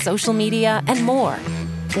 text, social media, and more.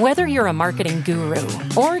 Whether you're a marketing guru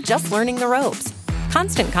or just learning the ropes,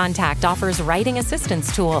 Constant Contact offers writing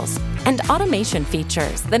assistance tools and automation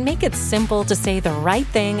features that make it simple to say the right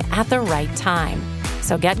thing at the right time.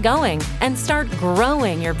 So get going and start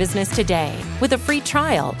growing your business today with a free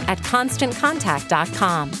trial at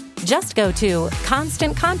ConstantContact.com. Just go to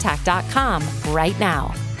ConstantContact.com right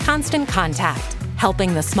now. Constant Contact,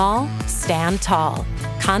 helping the small stand tall.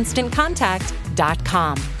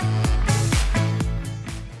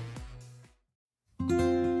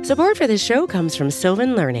 ConstantContact.com. Support for this show comes from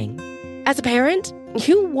Sylvan Learning. As a parent,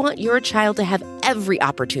 you want your child to have every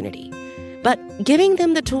opportunity, but giving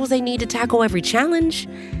them the tools they need to tackle every challenge,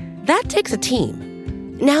 that takes a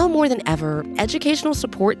team. Now more than ever, educational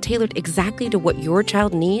support tailored exactly to what your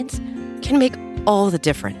child needs can make all the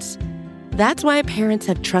difference. That's why parents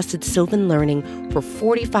have trusted Sylvan Learning for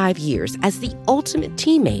 45 years as the ultimate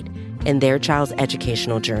teammate in their child's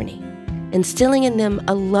educational journey, instilling in them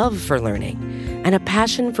a love for learning and a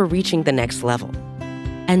passion for reaching the next level.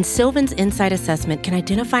 And Sylvan's Insight Assessment can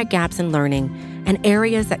identify gaps in learning and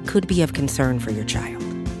areas that could be of concern for your child.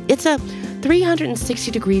 It's a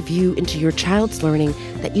 360-degree view into your child's learning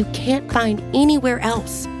that you can't find anywhere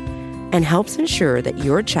else, and helps ensure that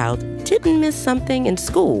your child didn't miss something in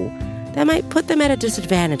school that might put them at a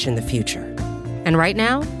disadvantage in the future. And right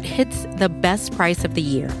now, it's the best price of the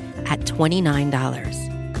year at $29.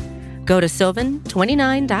 Go to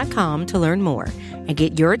sylvan29.com to learn more and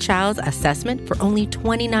get your child's assessment for only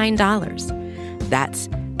 $29. That's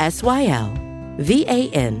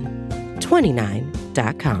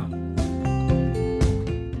SYLVAN29.com.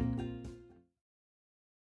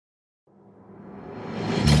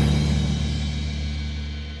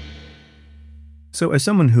 So as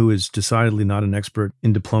someone who is decidedly not an expert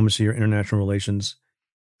in diplomacy or international relations,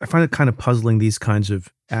 I find it kind of puzzling, these kinds of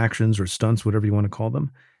actions or stunts, whatever you want to call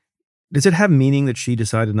them. Does it have meaning that she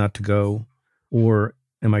decided not to go? Or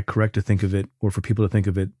am I correct to think of it, or for people to think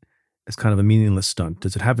of it, as kind of a meaningless stunt?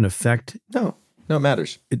 Does it have an effect? No, it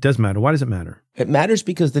matters. It does matter. Why does it matter? It matters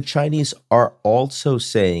because the Chinese are also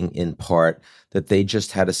saying, in part, that they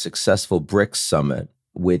just had a successful BRICS summit,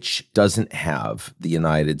 which doesn't have the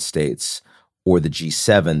United States or the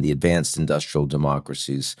G7, the advanced industrial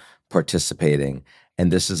democracies, participating. And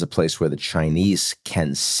this is a place where the Chinese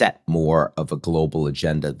can set more of a global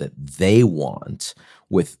agenda that they want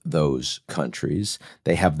with those countries.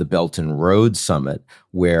 They have the Belt and Road Summit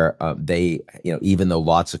where even though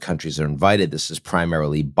lots of countries are invited, this is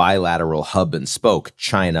primarily bilateral hub and spoke.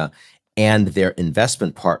 China and their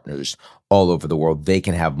investment partners all over the world, they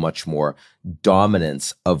can have much more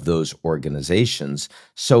dominance of those organizations.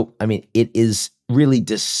 So, I mean, it is really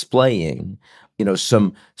displaying,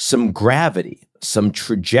 some gravity, some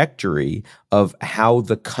trajectory of how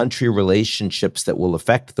the country relationships that will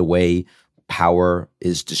affect the way power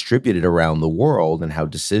is distributed around the world and how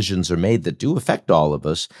decisions are made that do affect all of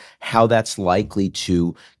us, how that's likely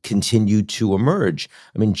to continue to emerge.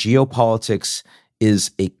 I mean, geopolitics is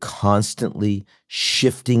a constantly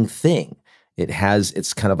shifting thing.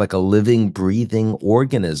 It's kind of like a living, breathing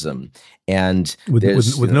organism, and with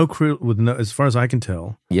no, as far as I can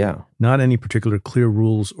tell, not any particular clear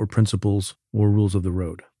rules or principles or rules of the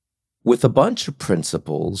road. With a bunch of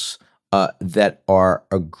principles that are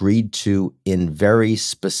agreed to in very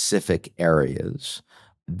specific areas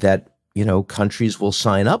that countries will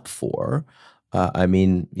sign up for.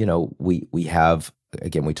 We have.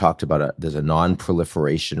 Again, we talked about there's a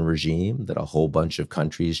non-proliferation regime that a whole bunch of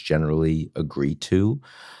countries generally agree to.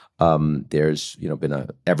 There's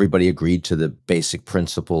everybody agreed to the basic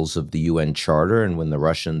principles of the UN Charter, and when the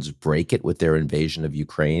Russians break it with their invasion of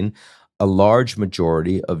Ukraine, a large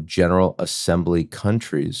majority of General Assembly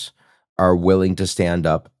countries are willing to stand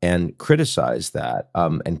up and criticize that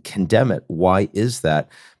and condemn it. Why is that?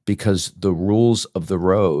 Because the rules of the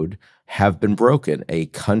road have been broken. A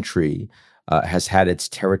country has had its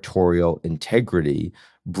territorial integrity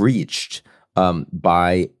breached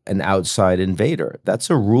by an outside invader. That's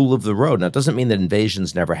a rule of the road. Now, it doesn't mean that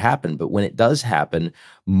invasions never happen, but when it does happen,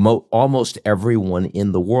 almost everyone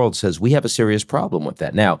in the world says, we have a serious problem with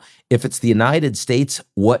that. Now, if it's the United States,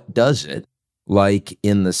 what does it? Like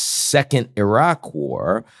in the second Iraq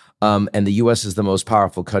War, and the U.S. is the most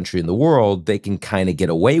powerful country in the world, they can kind of get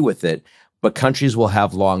away with it, but countries will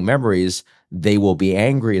have long memories they will be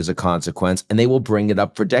angry as a consequence, and they will bring it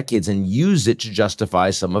up for decades and use it to justify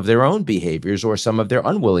some of their own behaviors or some of their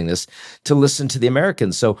unwillingness to listen to the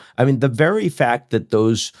Americans. So, I mean, the very fact that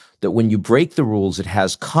when you break the rules, it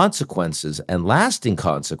has consequences and lasting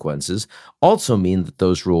consequences also mean that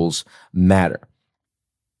those rules matter.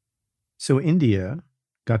 So India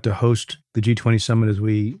got to host the G20 summit, as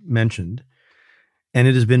we mentioned, and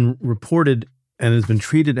it has been reported and has been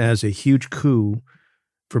treated as a huge coup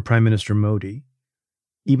for Prime Minister Modi,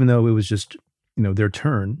 even though it was just, their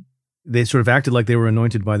turn. They sort of acted like they were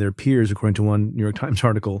anointed by their peers, according to one New York Times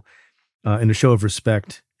article, in a show of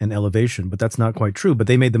respect and elevation. But that's not quite true. But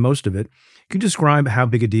they made the most of it. Can you describe how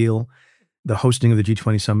big a deal the hosting of the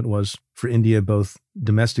G20 summit was for India, both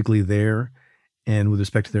domestically there and with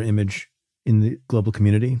respect to their image in the global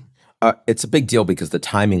community? It's a big deal because the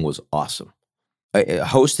timing was awesome.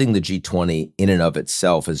 Hosting the G20 in and of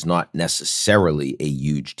itself is not necessarily a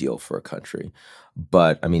huge deal for a country.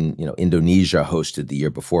 But I mean, Indonesia hosted the year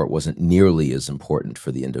before. It wasn't nearly as important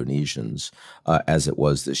for the Indonesians as it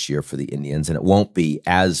was this year for the Indians. And it won't be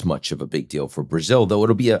as much of a big deal for Brazil, though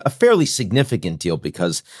it'll be a fairly significant deal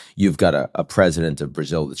because you've got a president of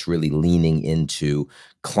Brazil that's really leaning into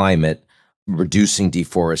climate, reducing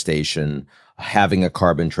deforestation, having a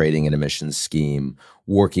carbon trading and emissions scheme,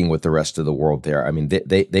 working with the rest of the world there. I mean,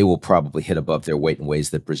 they will probably hit above their weight in ways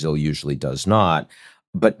that Brazil usually does not.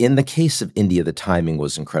 But in the case of India, the timing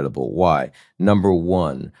was incredible. Why? Number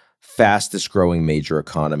one, fastest growing major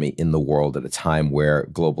economy in the world at a time where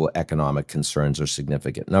global economic concerns are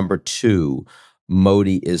significant. Number two,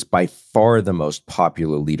 Modi is by far the most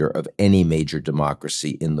popular leader of any major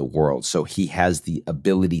democracy in the world. So he has the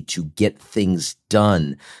ability to get things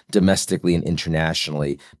done domestically and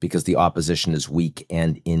internationally because the opposition is weak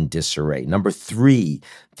and in disarray. Number three,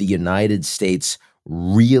 the United States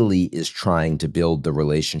really is trying to build the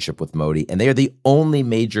relationship with Modi. And they are the only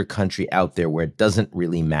major country out there where it doesn't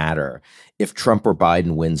really matter if Trump or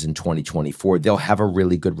Biden wins in 2024. They'll have a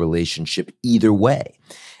really good relationship either way.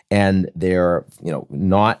 And they're,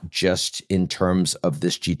 not just in terms of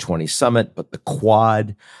this G20 summit, but the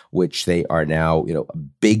Quad, which they are now, a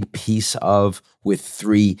big piece of with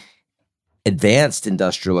three advanced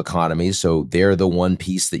industrial economies. So they're the one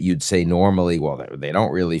piece that you'd say normally, well, they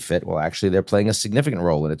don't really fit. Well, actually, they're playing a significant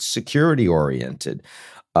role, and it's security oriented.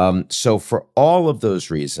 So for all of those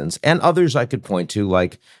reasons and others I could point to,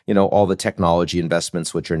 like, all the technology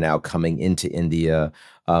investments which are now coming into India,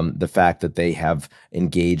 the fact that they have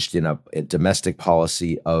engaged in a domestic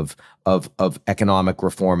policy of economic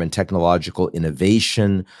reform and technological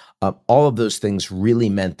innovation, all of those things really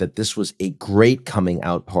meant that this was a great coming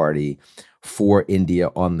out party for India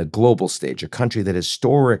on the global stage, a country that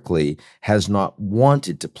historically has not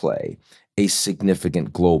wanted to play a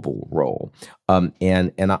significant global role.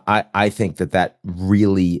 And I think that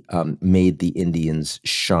really made the Indians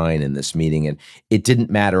shine in this meeting. And it didn't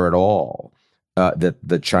matter at all that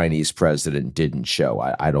the Chinese president didn't show.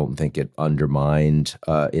 I don't think it undermined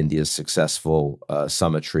India's successful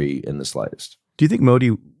summitry in the slightest. Do you think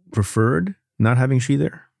Modi preferred not having Xi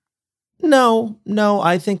there? No.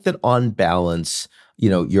 I think that on balance,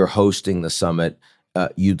 you're hosting the summit.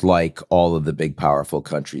 You'd like all of the big, powerful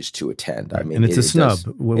countries to attend. I mean, and it's a snub.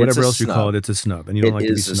 Whatever else you call it, it's a snub. And you don't like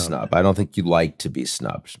to be snubbed. It is a snub. I don't think you like to be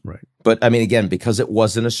snubbed. Right. But I mean, again, because it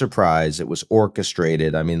wasn't a surprise, it was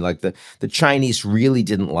orchestrated. I mean, like the Chinese really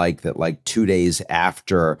didn't like that, like 2 days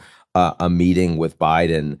after a meeting with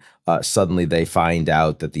Biden, suddenly they find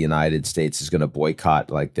out that the United States is going to boycott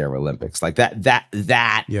like their Olympics, like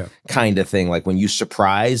that kind of thing. Like when you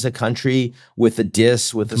surprise a country with a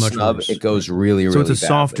diss, with a snub, worse. It goes really, really badly.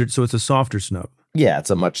 So it's a softer snub. Yeah, it's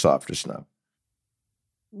a much softer snub.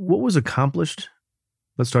 What was accomplished?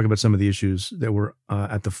 Let's talk about some of the issues that were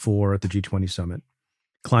at the fore at the G20 summit.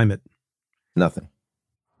 Climate. Nothing.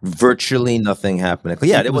 Virtually nothing happening.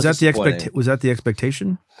 Yeah, it was that the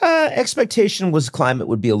expectation? Expectation was climate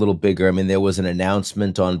would be a little bigger. I mean, there was an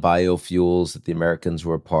announcement on biofuels that the Americans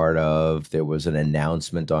were a part of. There was an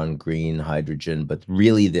announcement on green hydrogen, but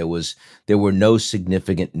really there were no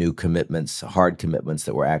significant new commitments, hard commitments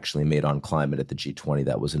that were actually made on climate at the G20.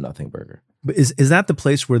 That was a nothing burger. But is that the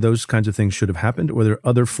place where those kinds of things should have happened, or are there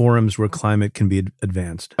other forums where climate can be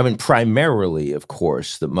advanced? I mean, primarily, of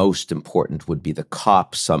course, the most important would be the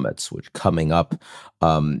COP summits, which coming up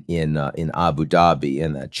in Abu Dhabi,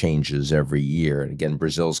 and that changes every year. And again,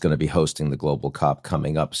 Brazil's going to be hosting the global COP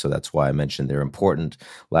coming up, so that's why I mentioned they're important.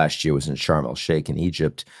 Last year was in Sharm el Sheikh in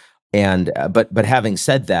Egypt. And but having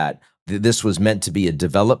said that, This was meant to be a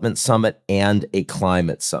development summit and a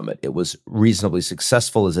climate summit. It was reasonably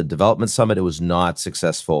successful as a development summit. It was not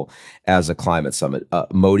successful as a climate summit.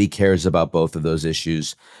 Modi cares about both of those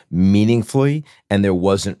issues meaningfully, and there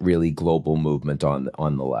wasn't really global movement on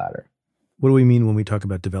the latter. What do we mean when we talk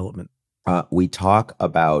about development? We talk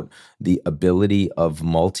about the ability of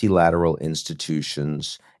multilateral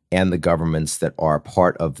institutions and the governments that are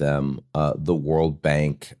part of them, the World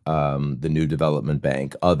Bank, the New Development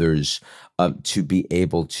Bank, others, to be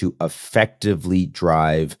able to effectively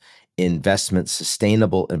drive investment,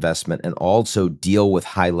 sustainable investment, and also deal with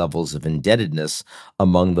high levels of indebtedness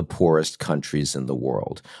among the poorest countries in the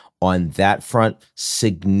world. On that front,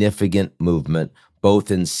 significant movement,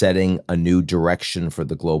 both in setting a new direction for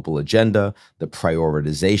the global agenda, the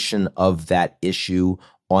prioritization of that issue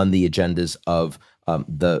on the agendas of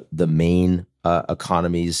the main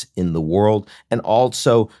economies in the world, and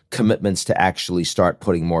also commitments to actually start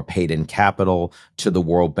putting more paid-in capital to the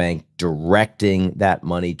World Bank, directing that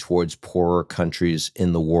money towards poorer countries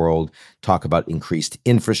in the world. Talk about increased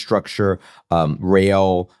infrastructure,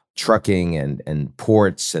 rail, trucking, and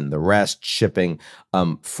ports, and the rest, shipping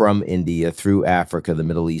from India through Africa, the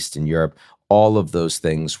Middle East, and Europe. All of those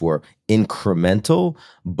things were incremental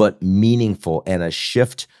but meaningful, and a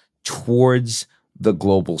shift towards the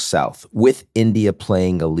global south, with India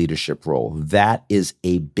playing a leadership role. That is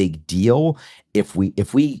a big deal.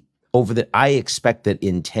 I expect that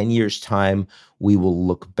in 10 years' time, we will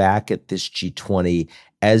look back at this G20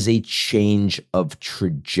 as a change of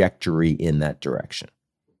trajectory in that direction.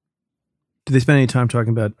 Do they spend any time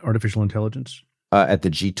talking about artificial intelligence? At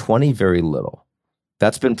the G20, very little.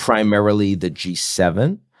 That's been primarily the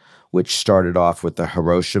G7, which started off with the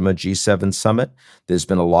Hiroshima G7 summit. There's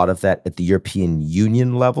been a lot of that at the European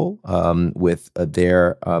Union level with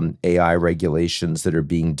their AI regulations that are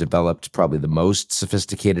being developed, probably the most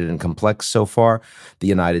sophisticated and complex so far. The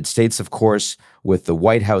United States, of course, with the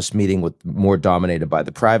White House meeting, with more dominated by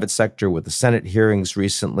the private sector, with the Senate hearings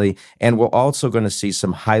recently. And we're also going to see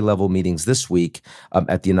some high-level meetings this week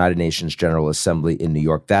at the United Nations General Assembly in New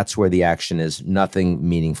York. That's where the action is. Nothing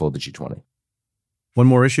meaningful at the G20. One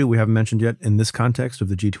more issue we haven't mentioned yet in this context of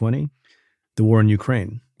the G20, the war in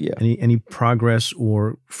Ukraine. Yeah. Any progress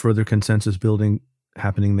or further consensus building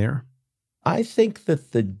happening there? I think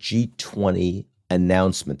that the G20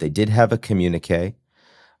 announcement, they did have a communique.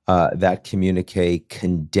 That communique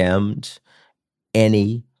condemned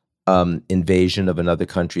any invasion of another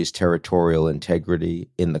country's territorial integrity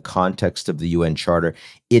in the context of the UN Charter.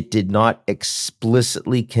 It did not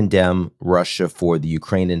explicitly condemn Russia for the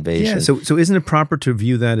Ukraine invasion. Yeah, so isn't it proper to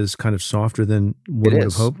view that as kind of softer than one would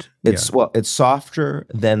have hoped? It's softer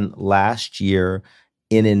than last year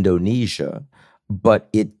in Indonesia, but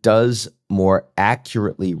it does more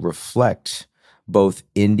accurately reflect both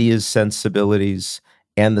India's sensibilities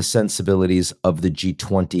and the sensibilities of the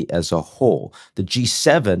G20 as a whole. The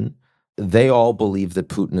G7, they all believe that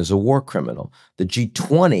Putin is a war criminal. The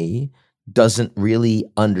G20 doesn't really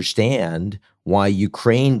understand why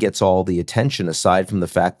Ukraine gets all the attention, aside from the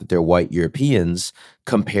fact that they're white Europeans,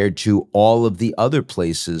 compared to all of the other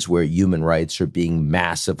places where human rights are being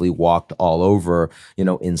massively walked all over,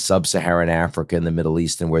 in sub-Saharan Africa and the Middle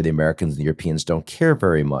East, and where the Americans and Europeans don't care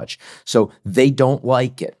very much. So they don't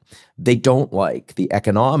like it. They don't like the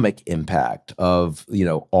economic impact of,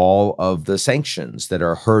 all of the sanctions that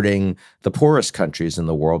are hurting the poorest countries in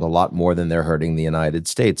the world a lot more than they're hurting the United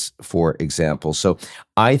States, for example. So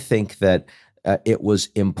I think that it was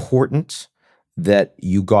important that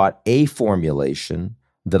you got a formulation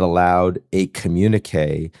that allowed a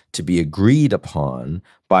communique to be agreed upon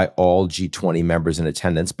by all G20 members in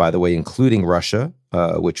attendance, by the way, including Russia,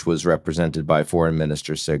 which was represented by Foreign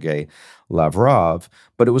Minister Sergei Lavrov.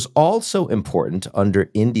 But it was also important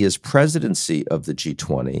under India's presidency of the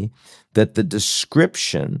G20 that the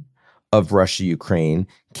description of Russia-Ukraine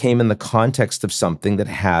came in the context of something that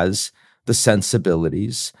has the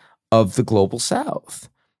sensibilities of the global South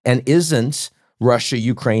and isn't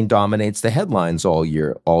Russia-Ukraine dominates the headlines all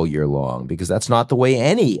year long, because that's not the way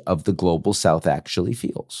any of the global South actually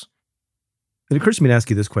feels. It occurs to me to ask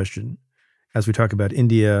you this question as we talk about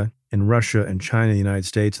India and Russia and China and the United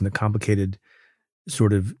States and the complicated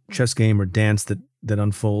sort of chess game or dance that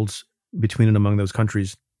unfolds between and among those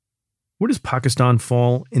countries. Where does Pakistan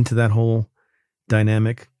fall into that whole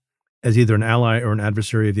dynamic as either an ally or an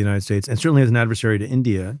adversary of the United States, and certainly as an adversary to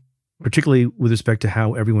India, particularly with respect to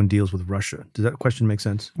how everyone deals with Russia? Does that question make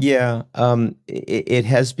sense? Yeah. It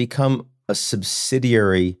has become a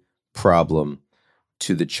subsidiary problem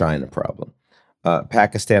to the China problem.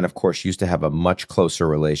 Pakistan, of course, used to have a much closer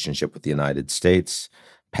relationship with the United States.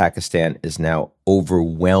 Pakistan is now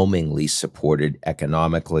overwhelmingly supported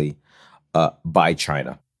economically by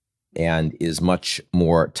China and is much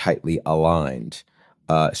more tightly aligned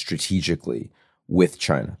strategically with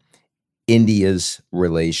China. India's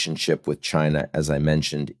relationship with China, as I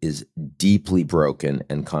mentioned, is deeply broken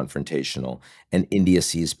and confrontational, and India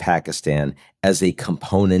sees Pakistan as a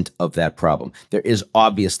component of that problem. There is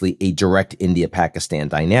obviously a direct India-Pakistan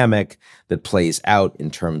dynamic that plays out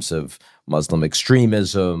in terms of Muslim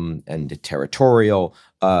extremism and territorial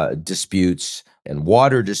disputes and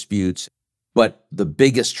water disputes, but the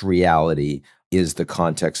biggest reality is the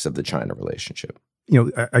context of the China relationship.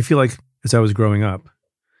 I feel like as I was growing up,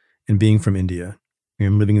 and being from India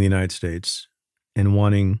and living in the United States and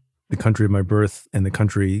wanting the country of my birth and the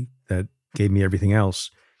country that gave me everything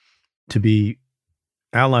else to be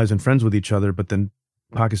allies and friends with each other, but then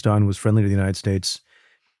Pakistan was friendly to the United States.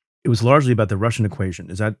 It was largely about the Russian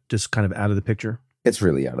equation. Is that just kind of out of the picture? It's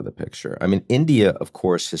really out of the picture. I mean, India, of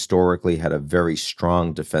course, historically had a very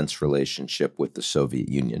strong defense relationship with the Soviet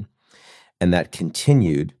Union. And that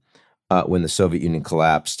continued when the Soviet Union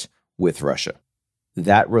collapsed with Russia.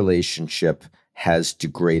 That relationship has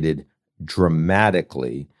degraded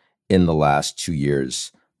dramatically in the last 2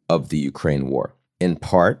 years of the Ukraine war, in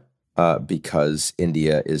part because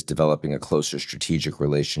India is developing a closer strategic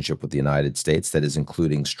relationship with the United States that is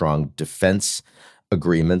including strong defense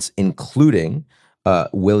agreements, including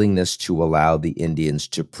willingness to allow the Indians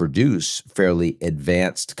to produce fairly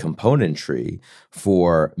advanced componentry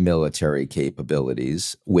for military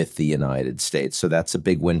capabilities with the United States. So that's a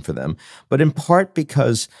big win for them. But in part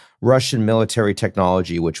because Russian military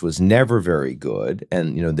technology, which was never very good,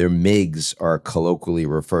 and their MiGs are colloquially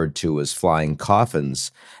referred to as flying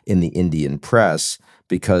coffins in the Indian press,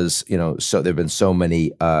 because so there've been so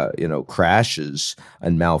many crashes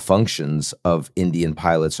and malfunctions of Indian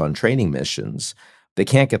pilots on training missions. They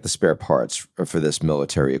can't get the spare parts for this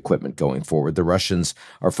military equipment going forward. The Russians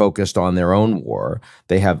are focused on their own war.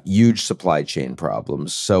 They have huge supply chain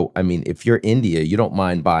problems. So, I mean, if you're India, you don't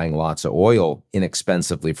mind buying lots of oil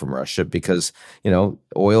inexpensively from Russia because,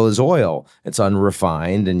 oil is oil. It's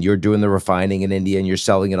unrefined, and you're doing the refining in India and you're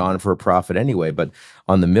selling it on for a profit anyway. But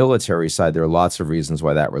on the military side, there are lots of reasons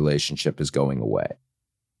why that relationship is going away.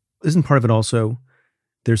 Isn't part of it also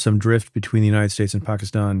there's some drift between the United States and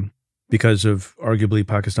Pakistan because of arguably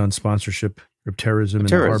Pakistan's sponsorship of terrorism and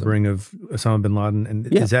the harboring of Osama bin Laden?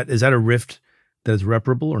 And is that a rift that is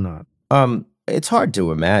reparable or not? It's hard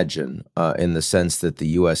to imagine in the sense that the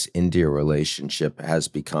U.S.-India relationship has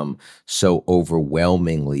become so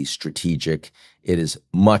overwhelmingly strategic. It is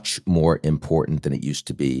much more important than it used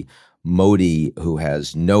to be. Modi, who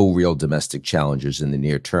has no real domestic challenges in the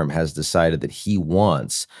near term, has decided that he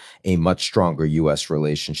wants a much stronger U.S.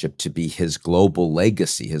 relationship to be his global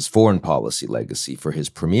legacy, his foreign policy legacy for his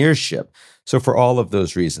premiership. So for all of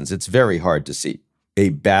those reasons, it's very hard to see a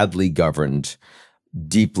badly governed,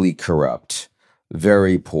 deeply corrupt,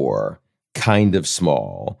 very poor, kind of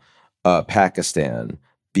small Pakistan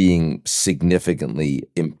being significantly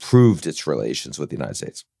improved its relations with the United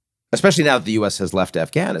States. Especially now that the U.S. has left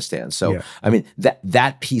Afghanistan. So, I mean,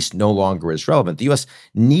 that piece no longer is relevant. The U.S.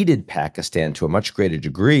 needed Pakistan to a much greater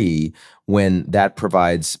degree when that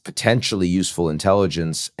provides potentially useful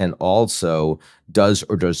intelligence and also does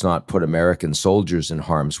or does not put American soldiers in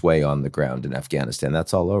harm's way on the ground in Afghanistan.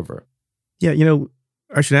 That's all over. Yeah,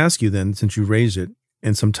 I should ask you then, since you raised it,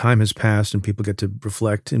 and some time has passed and people get to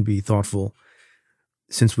reflect and be thoughtful,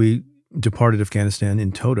 since we departed Afghanistan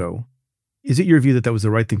in toto, is it your view that that was the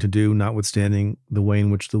right thing to do, notwithstanding the way in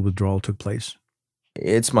which the withdrawal took place?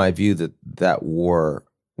 It's my view that that war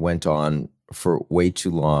went on for way too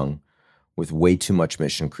long with way too much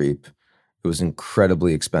mission creep. It was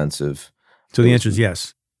incredibly expensive. So the answer is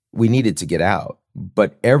yes. We needed to get out.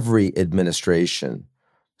 But every administration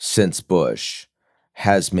since Bush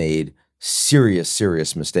has made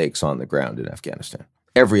serious mistakes on the ground in Afghanistan.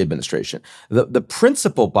 Every administration. The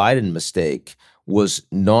principal Biden mistake was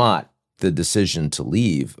not the decision to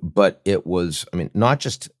leave, but it was, not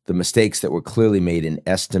just the mistakes that were clearly made in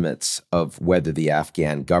estimates of whether the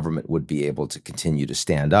Afghan government would be able to continue to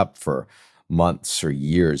stand up for months or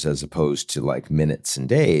years as opposed to like minutes and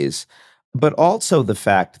days, but also the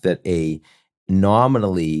fact that a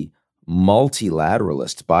nominally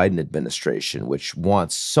multilateralist Biden administration, which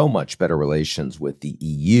wants so much better relations with the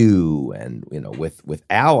EU and with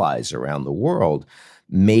allies around the world,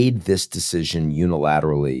 made this decision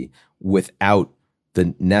unilaterally without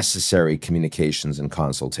the necessary communications and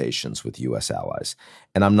consultations with U.S. allies.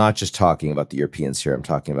 And I'm not just talking about the Europeans here. I'm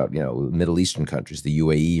talking about, Middle Eastern countries, the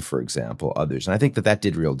UAE, for example, others. And I think that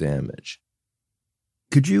did real damage.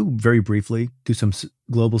 Could you very briefly do some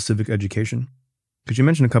global civic education? Because you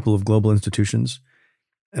mentioned a couple of global institutions,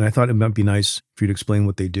 and I thought it might be nice for you to explain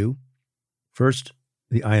what they do. First,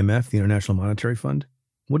 the IMF, the International Monetary Fund.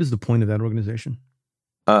 What is the point of that organization?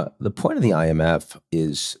 The point of the IMF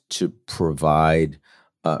is to provide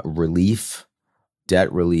relief,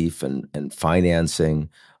 debt relief, and financing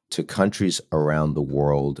to countries around the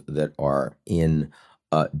world that are in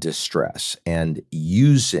distress, and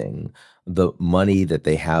using the money that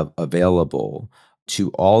they have available to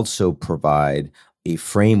also provide a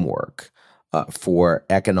framework for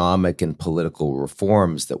economic and political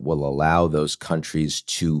reforms that will allow those countries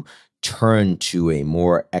to turn to a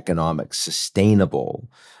more economic, sustainable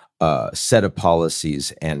set of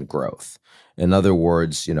policies and growth. In other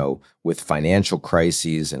words, with financial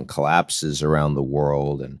crises and collapses around the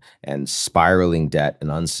world and spiraling debt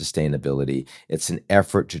and unsustainability, it's an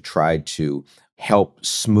effort to try to help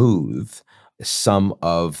smooth some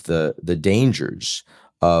of the dangers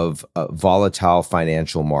of volatile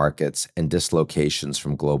financial markets and dislocations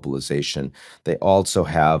from globalization. They also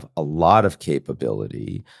have a lot of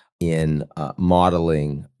capability in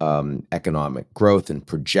modeling economic growth and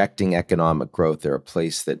projecting economic growth. They're a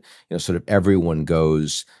place that sort of everyone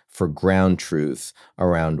goes for ground truth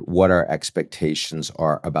around what our expectations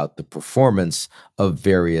are about the performance of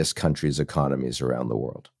various countries' economies around the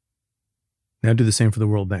world. Now do the same for the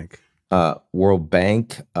World Bank. World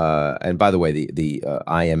Bank, and by the way, the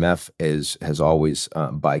IMF has always,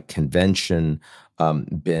 by convention,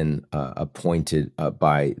 been appointed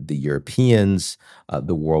by the Europeans,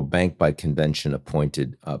 the World Bank by convention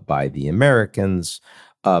appointed by the Americans,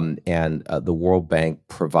 and the World Bank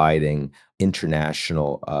providing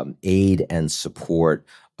international aid and support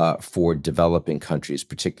for developing countries,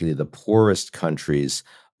 particularly the poorest countries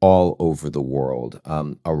all over the world,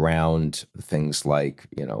 around things like,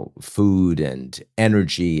 food and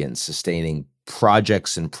energy and sustaining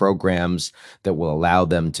projects and programs that will allow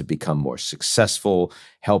them to become more successful,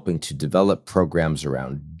 helping to develop programs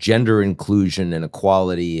around gender inclusion and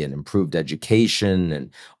equality and improved education and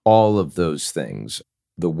all of those things.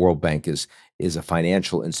 The World Bank is a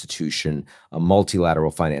financial institution, a multilateral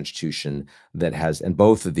financial institution that has, and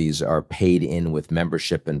both of these are paid in with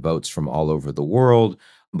membership and votes from all over the world,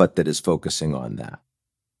 but that is focusing on that.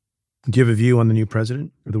 Do you have a view on the new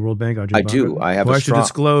president of the World Bank, Ajay Banga? I do. I have I should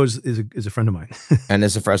disclose is a friend of mine. And I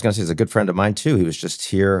was going to say, he's a good friend of mine too. He was just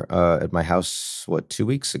here at my house, 2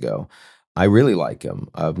 weeks ago. I really like him.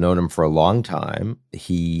 I've known him for a long time.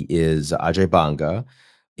 He is Ajay Banga.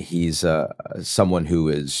 He's someone who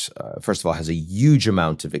is, first of all, has a huge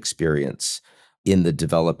amount of experience in the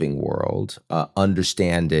developing world,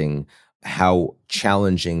 understanding how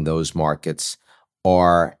challenging those markets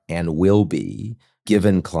are and will be,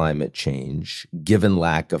 given climate change, given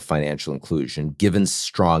lack of financial inclusion, given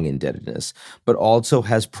strong indebtedness, but also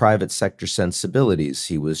has private sector sensibilities.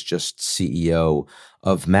 He was just CEO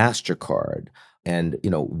of MasterCard and,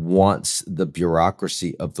 wants the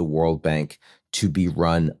bureaucracy of the World Bank to be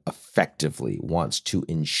run effectively, wants to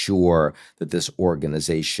ensure that this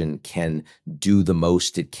organization can do the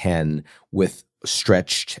most it can with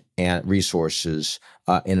stretched resources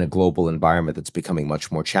in a global environment that's becoming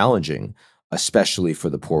much more challenging, especially for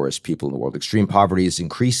the poorest people in the world. Extreme poverty is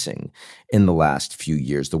increasing in the last few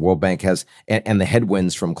years. The World Bank has, and the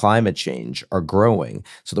headwinds from climate change are growing.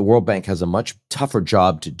 So the World Bank has a much tougher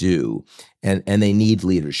job to do, and they need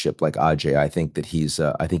leadership like Ajay. I think he's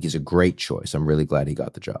a great choice. I'm really glad he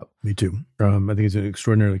got the job. Me too. I think he's an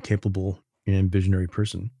extraordinarily capable and visionary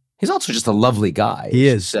person. He's also just a lovely guy. He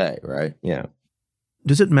is. Say, right? Yeah.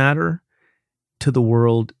 Does it matter to the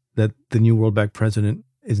world that the new World Bank president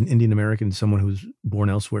is an Indian American, someone who's born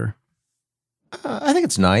elsewhere? I think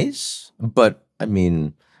it's nice, but I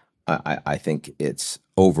mean, I think it's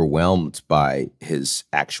overwhelmed by his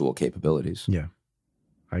actual capabilities. Yeah,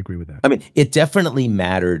 I agree with that. I mean, it definitely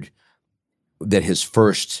mattered that his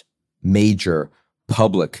first major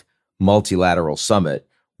public multilateral summit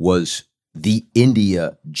was the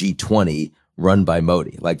India G20 run by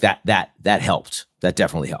Modi. Like that helped. That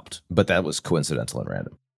definitely helped. But that was coincidental and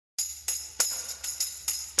random.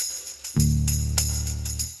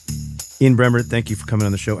 Ian Bremmer, thank you for coming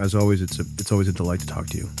on the show. As always, it's always a delight to talk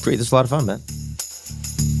to you. Great. This is a lot of fun, man.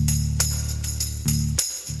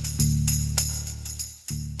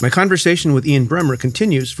 My conversation with Ian Bremmer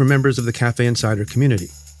continues for members of the Cafe Insider community.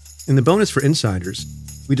 In the bonus for insiders,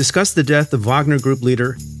 we discuss the death of Wagner Group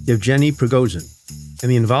leader Yevgeny Prigozhin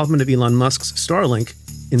and the involvement of Elon Musk's Starlink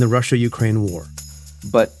in the Russia-Ukraine war.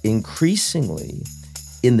 But increasingly,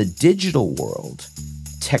 in the digital world,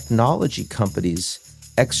 technology companies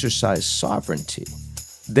exercise sovereignty.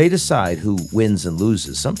 They decide who wins and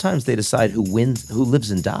loses. Sometimes they decide who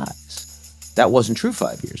lives and dies. That wasn't true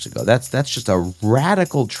 5 years ago. That's just a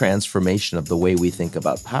radical transformation of the way we think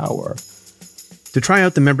about power. To try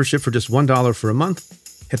out the membership for just $1 for a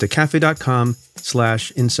month, head to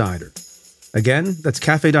cafe.com/insider. Again, that's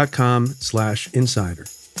cafe.com/insider.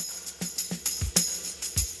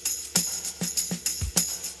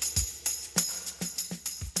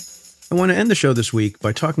 I want to end the show this week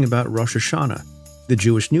by talking about Rosh Hashanah, the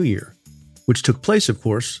Jewish New Year, which took place, of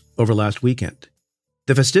course, over last weekend.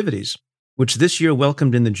 The festivities, which this year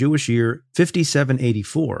welcomed in the Jewish year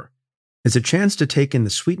 5784, is a chance to take in the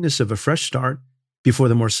sweetness of a fresh start before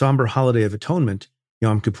the more somber holiday of atonement,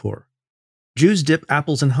 Yom Kippur. Jews dip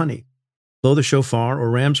apples in honey, blow the shofar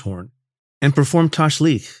or ram's horn, and perform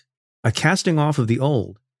tashlich, a casting off of the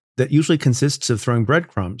old that usually consists of throwing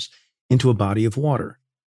breadcrumbs into a body of water.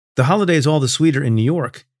 The holiday is all the sweeter in New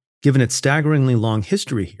York, given its staggeringly long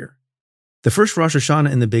history here. The first Rosh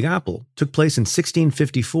Hashanah in the Big Apple took place in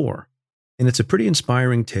 1654, and it's a pretty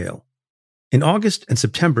inspiring tale. In August and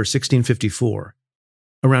September 1654,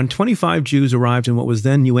 around 25 Jews arrived in what was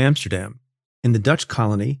then New Amsterdam, in the Dutch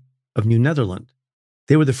colony of New Netherland.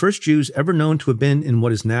 They were the first Jews ever known to have been in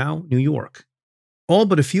what is now New York. All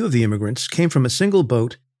but a few of the immigrants came from a single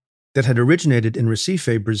boat that had originated in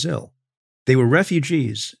Recife, Brazil. They were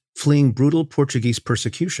refugees fleeing brutal Portuguese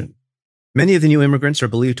persecution. Many of the new immigrants are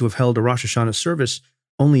believed to have held a Rosh Hashanah service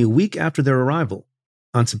only a week after their arrival,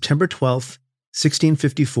 on September 12,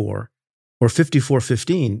 1654, or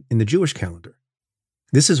 5415 in the Jewish calendar.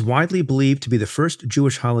 This is widely believed to be the first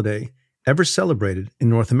Jewish holiday ever celebrated in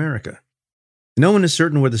North America. No one is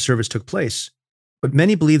certain where the service took place, but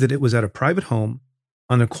many believe that it was at a private home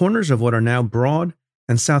on the corners of what are now Broad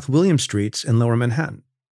and South William Streets in Lower Manhattan,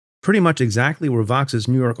 pretty much exactly where Vox's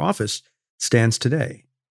New York office stands today.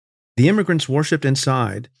 The immigrants worshipped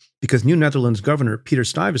inside because New Netherlands Governor Peter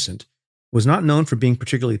Stuyvesant was not known for being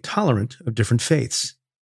particularly tolerant of different faiths.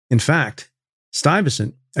 In fact,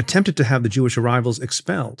 Stuyvesant attempted to have the Jewish arrivals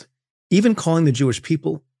expelled, even calling the Jewish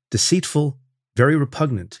people deceitful, very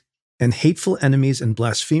repugnant, and hateful enemies and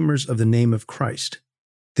blasphemers of the name of Christ.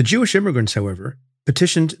 The Jewish immigrants, however,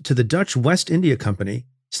 petitioned to the Dutch West India Company,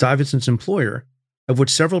 Stuyvesant's employer, of which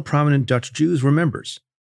several prominent Dutch Jews were members.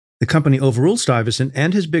 The company overruled Stuyvesant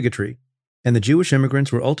and his bigotry, and the Jewish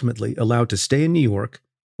immigrants were ultimately allowed to stay in New York,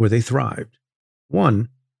 where they thrived. One,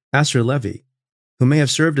 Asser Levy, who may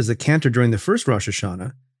have served as the cantor during the first Rosh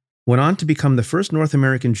Hashanah, went on to become the first North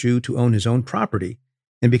American Jew to own his own property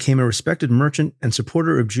and became a respected merchant and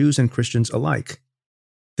supporter of Jews and Christians alike.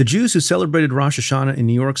 The Jews who celebrated Rosh Hashanah in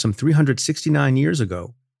New York some 369 years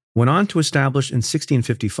ago went on to establish in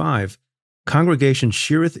 1655 Congregation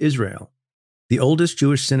Shearith Israel, the oldest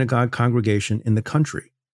Jewish synagogue congregation in the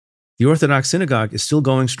country. The Orthodox synagogue is still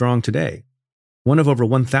going strong today, one of over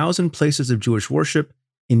 1,000 places of Jewish worship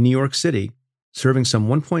in New York City, serving some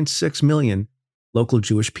 1.6 million local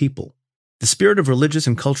Jewish people. The spirit of religious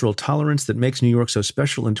and cultural tolerance that makes New York so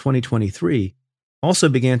special in 2023 also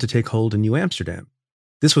began to take hold in New Amsterdam.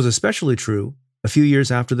 This was especially true a few years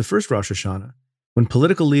after the first Rosh Hashanah, when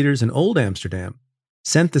political leaders in Old Amsterdam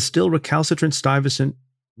sent the still recalcitrant Stuyvesant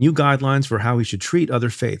new guidelines for how he should treat other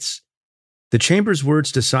faiths. The Chamber's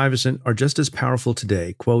words to Stuyvesant are just as powerful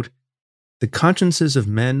today, quote, "The consciences of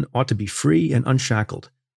men ought to be free and unshackled,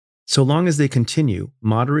 so long as they continue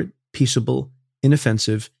moderate, peaceable,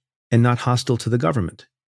 inoffensive, and not hostile to the government.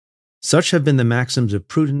 Such have been the maxims of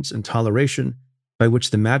prudence and toleration by which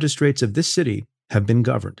the magistrates of this city have been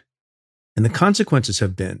governed. And the consequences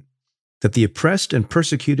have been that the oppressed and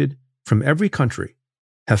persecuted from every country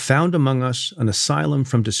have found among us an asylum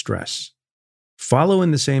from distress. Follow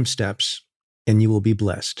in the same steps, and you will be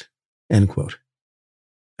blessed." End quote.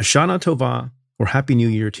 Shana Tova, or Happy New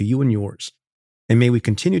Year to you and yours, and may we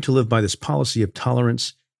continue to live by this policy of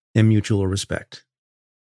tolerance and mutual respect.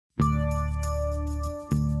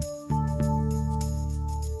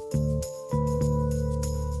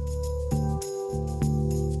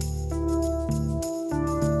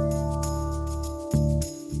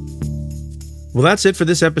 Well, that's it for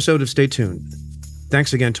this episode of Stay Tuned.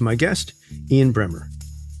 Thanks again to my guest, Ian Bremmer.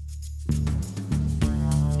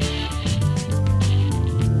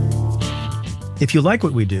 If you like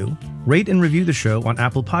what we do, rate and review the show on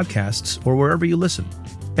Apple Podcasts or wherever you listen.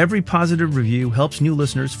 Every positive review helps new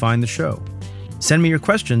listeners find the show. Send me your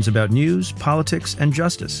questions about news, politics, and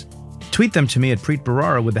justice. Tweet them to me at Preet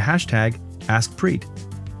Bharara with the hashtag AskPreet.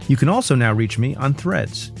 You can also now reach me on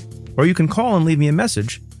Threads, or you can call and leave me a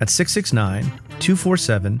message at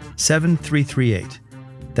 669-247-7338.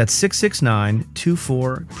 That's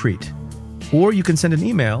 669-24-PREET. Or you can send an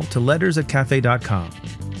email to letters@cafe.com.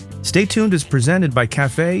 Stay Tuned is presented by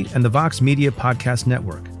Cafe and the Vox Media Podcast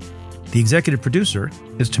Network. The executive producer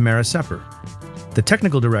is Tamara Sepper. The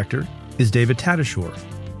technical director is David Tadashore.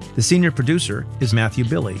 The senior producer is Matthew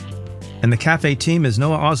Billy. And the Cafe team is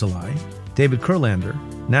Noah Ozalai, David Kurlander,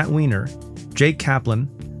 Nat Weiner, Jake Kaplan,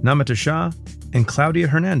 Namita Shah, and Claudia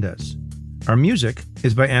Hernandez. Our music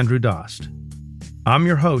is by Andrew Dost. I'm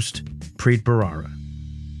your host, Preet Bharara.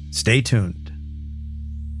 Stay tuned.